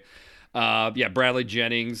play. Bradley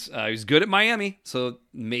Jennings. He's good at Miami. So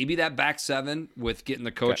maybe that back 7 with getting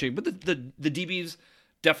the coaching. Okay. But the DBs,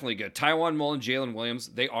 definitely good. Tywan Mullen, Jalen Williams,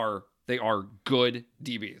 they are good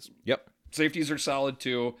DBs. Yep. Safeties are solid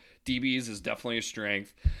too. DBs is definitely a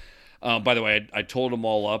strength. By the way, I told them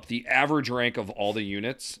all up. The average rank of all the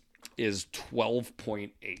units is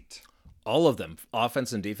 12.8. All of them,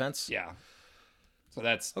 offense and defense? Yeah. So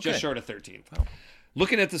that's just short of 13th. Wow.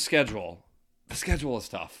 Looking at the schedule is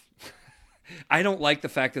tough. I don't like the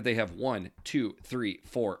fact that they have 1, 2, 3,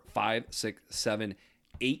 4, 5, 6, 7,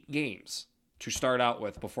 8 games to start out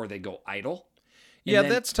with before they go idle. Yeah,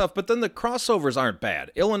 that's tough. But then the crossovers aren't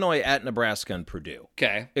bad. Illinois at Nebraska and Purdue.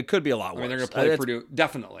 Okay. It could be a lot worse. They're going to play Purdue.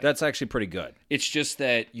 Definitely. That's actually pretty good. It's just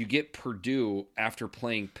that you get Purdue after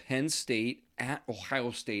playing Penn State at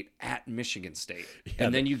Ohio State at Michigan State. Yeah,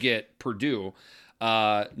 and then you get Purdue.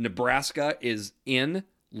 Nebraska is in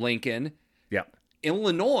Lincoln. Yeah.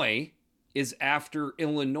 Illinois is after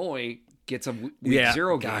Illinois gets a week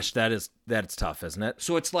 0 game. Gosh, that's tough, isn't it?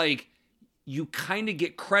 So it's like you kind of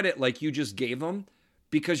get credit like you just gave them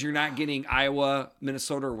because you're not getting Iowa,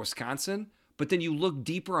 Minnesota, or Wisconsin. But then you look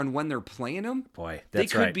deeper on when they're playing them. Boy,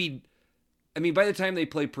 that's right. They could be. I mean, by the time they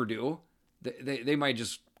play Purdue, they might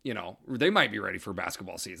just they might be ready for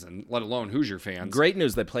basketball season. Let alone Hoosier fans. Great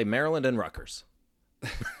news! They play Maryland and Rutgers.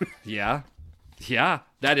 Yeah,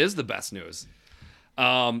 that is the best news.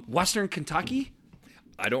 Western Kentucky.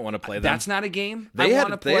 I don't want to play them. That's not a game I want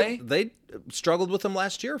to play. They struggled with them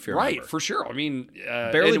last year, if you remember. Right, for sure. I mean,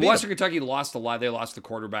 barely Western Kentucky lost a lot. They lost the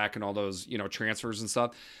quarterback and all those, transfers and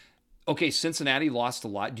stuff. Okay, Cincinnati lost a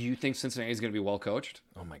lot. Do you think Cincinnati is going to be well coached?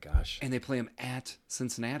 Oh my gosh! And they play them at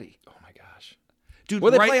Cincinnati. Oh my gosh, dude!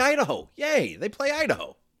 Well, they play Idaho. Yay! They play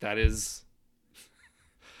Idaho. That is,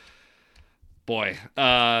 boy.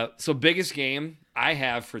 So biggest game I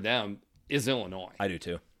have for them is Illinois. I do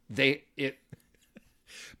too.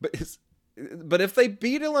 But but if they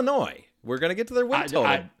beat Illinois, we're gonna get to their win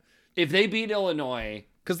total. If they beat Illinois,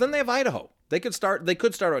 because then they have Idaho. They could start out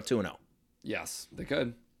 2-0. Yes, they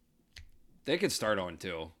could. They could start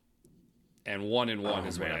 0-2, and 1-1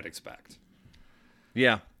 is what I'd expect.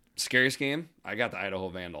 Yeah. Scariest game? I got the Idaho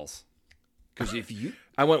Vandals. Because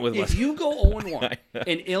I went with if you go 0-1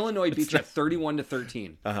 and Illinois beats you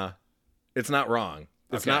 31-13, it's not wrong.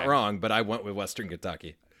 It's not wrong, but I went with Western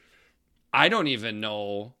Kentucky. I don't even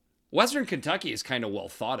know. Western Kentucky is kind of well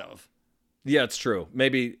thought of. Yeah, it's true.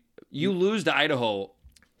 Maybe you lose to Idaho.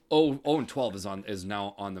 0-12 is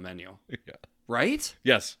now on the menu. Yeah. Right?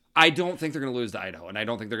 Yes. I don't think they're going to lose to Idaho, and I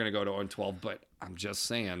don't think they're going to go to 0-12, but I'm just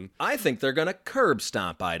saying. I think they're going to curb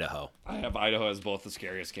stomp Idaho. I have Idaho as both the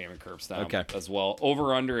scariest game and curb stomp as well.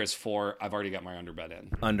 Over-under is 4. I've already got my under bet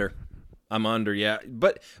in. Under. I'm under, yeah.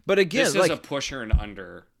 But again, this is a pusher and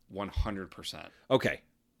under 100%. Okay.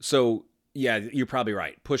 So, yeah, you're probably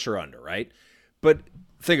right. Push or under, right? But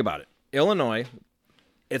think about it. Illinois,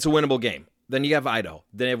 it's a winnable game. Then you have Idaho.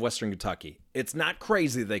 Then you have Western Kentucky. It's not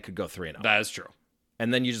crazy they could go 3-0. That is true.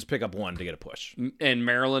 And then you just pick up one to get a push. And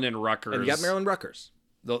Maryland and Rutgers. And you got Maryland Rutgers.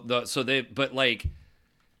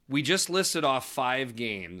 We just listed off 5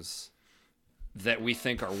 games that we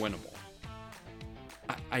think are winnable.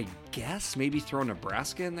 I guess maybe throw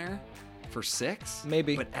Nebraska in there for 6.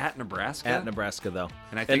 Maybe. But at Nebraska? At Nebraska, though.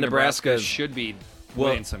 And I think Nebraska should be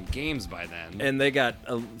winning some games by then. And they got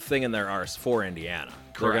a thing in their arse for Indiana.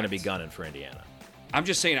 Correct. They're going to be gunning for Indiana. I'm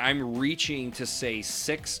just saying I'm reaching to say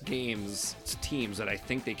 6 teams that I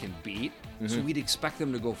think they can beat. Mm-hmm. So we'd expect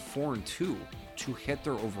them to go 4-2 to hit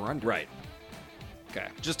their over-under. Right. Okay.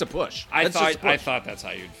 Just a push. I thought that's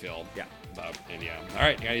how you'd feel. Yeah. About Indiana. All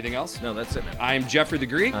right. You got anything else? No, that's it, man. I'm Jeffrey the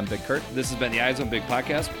Greek. I'm Big Kurt. This has been the Eyes on Big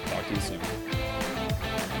podcast. We'll talk to you soon.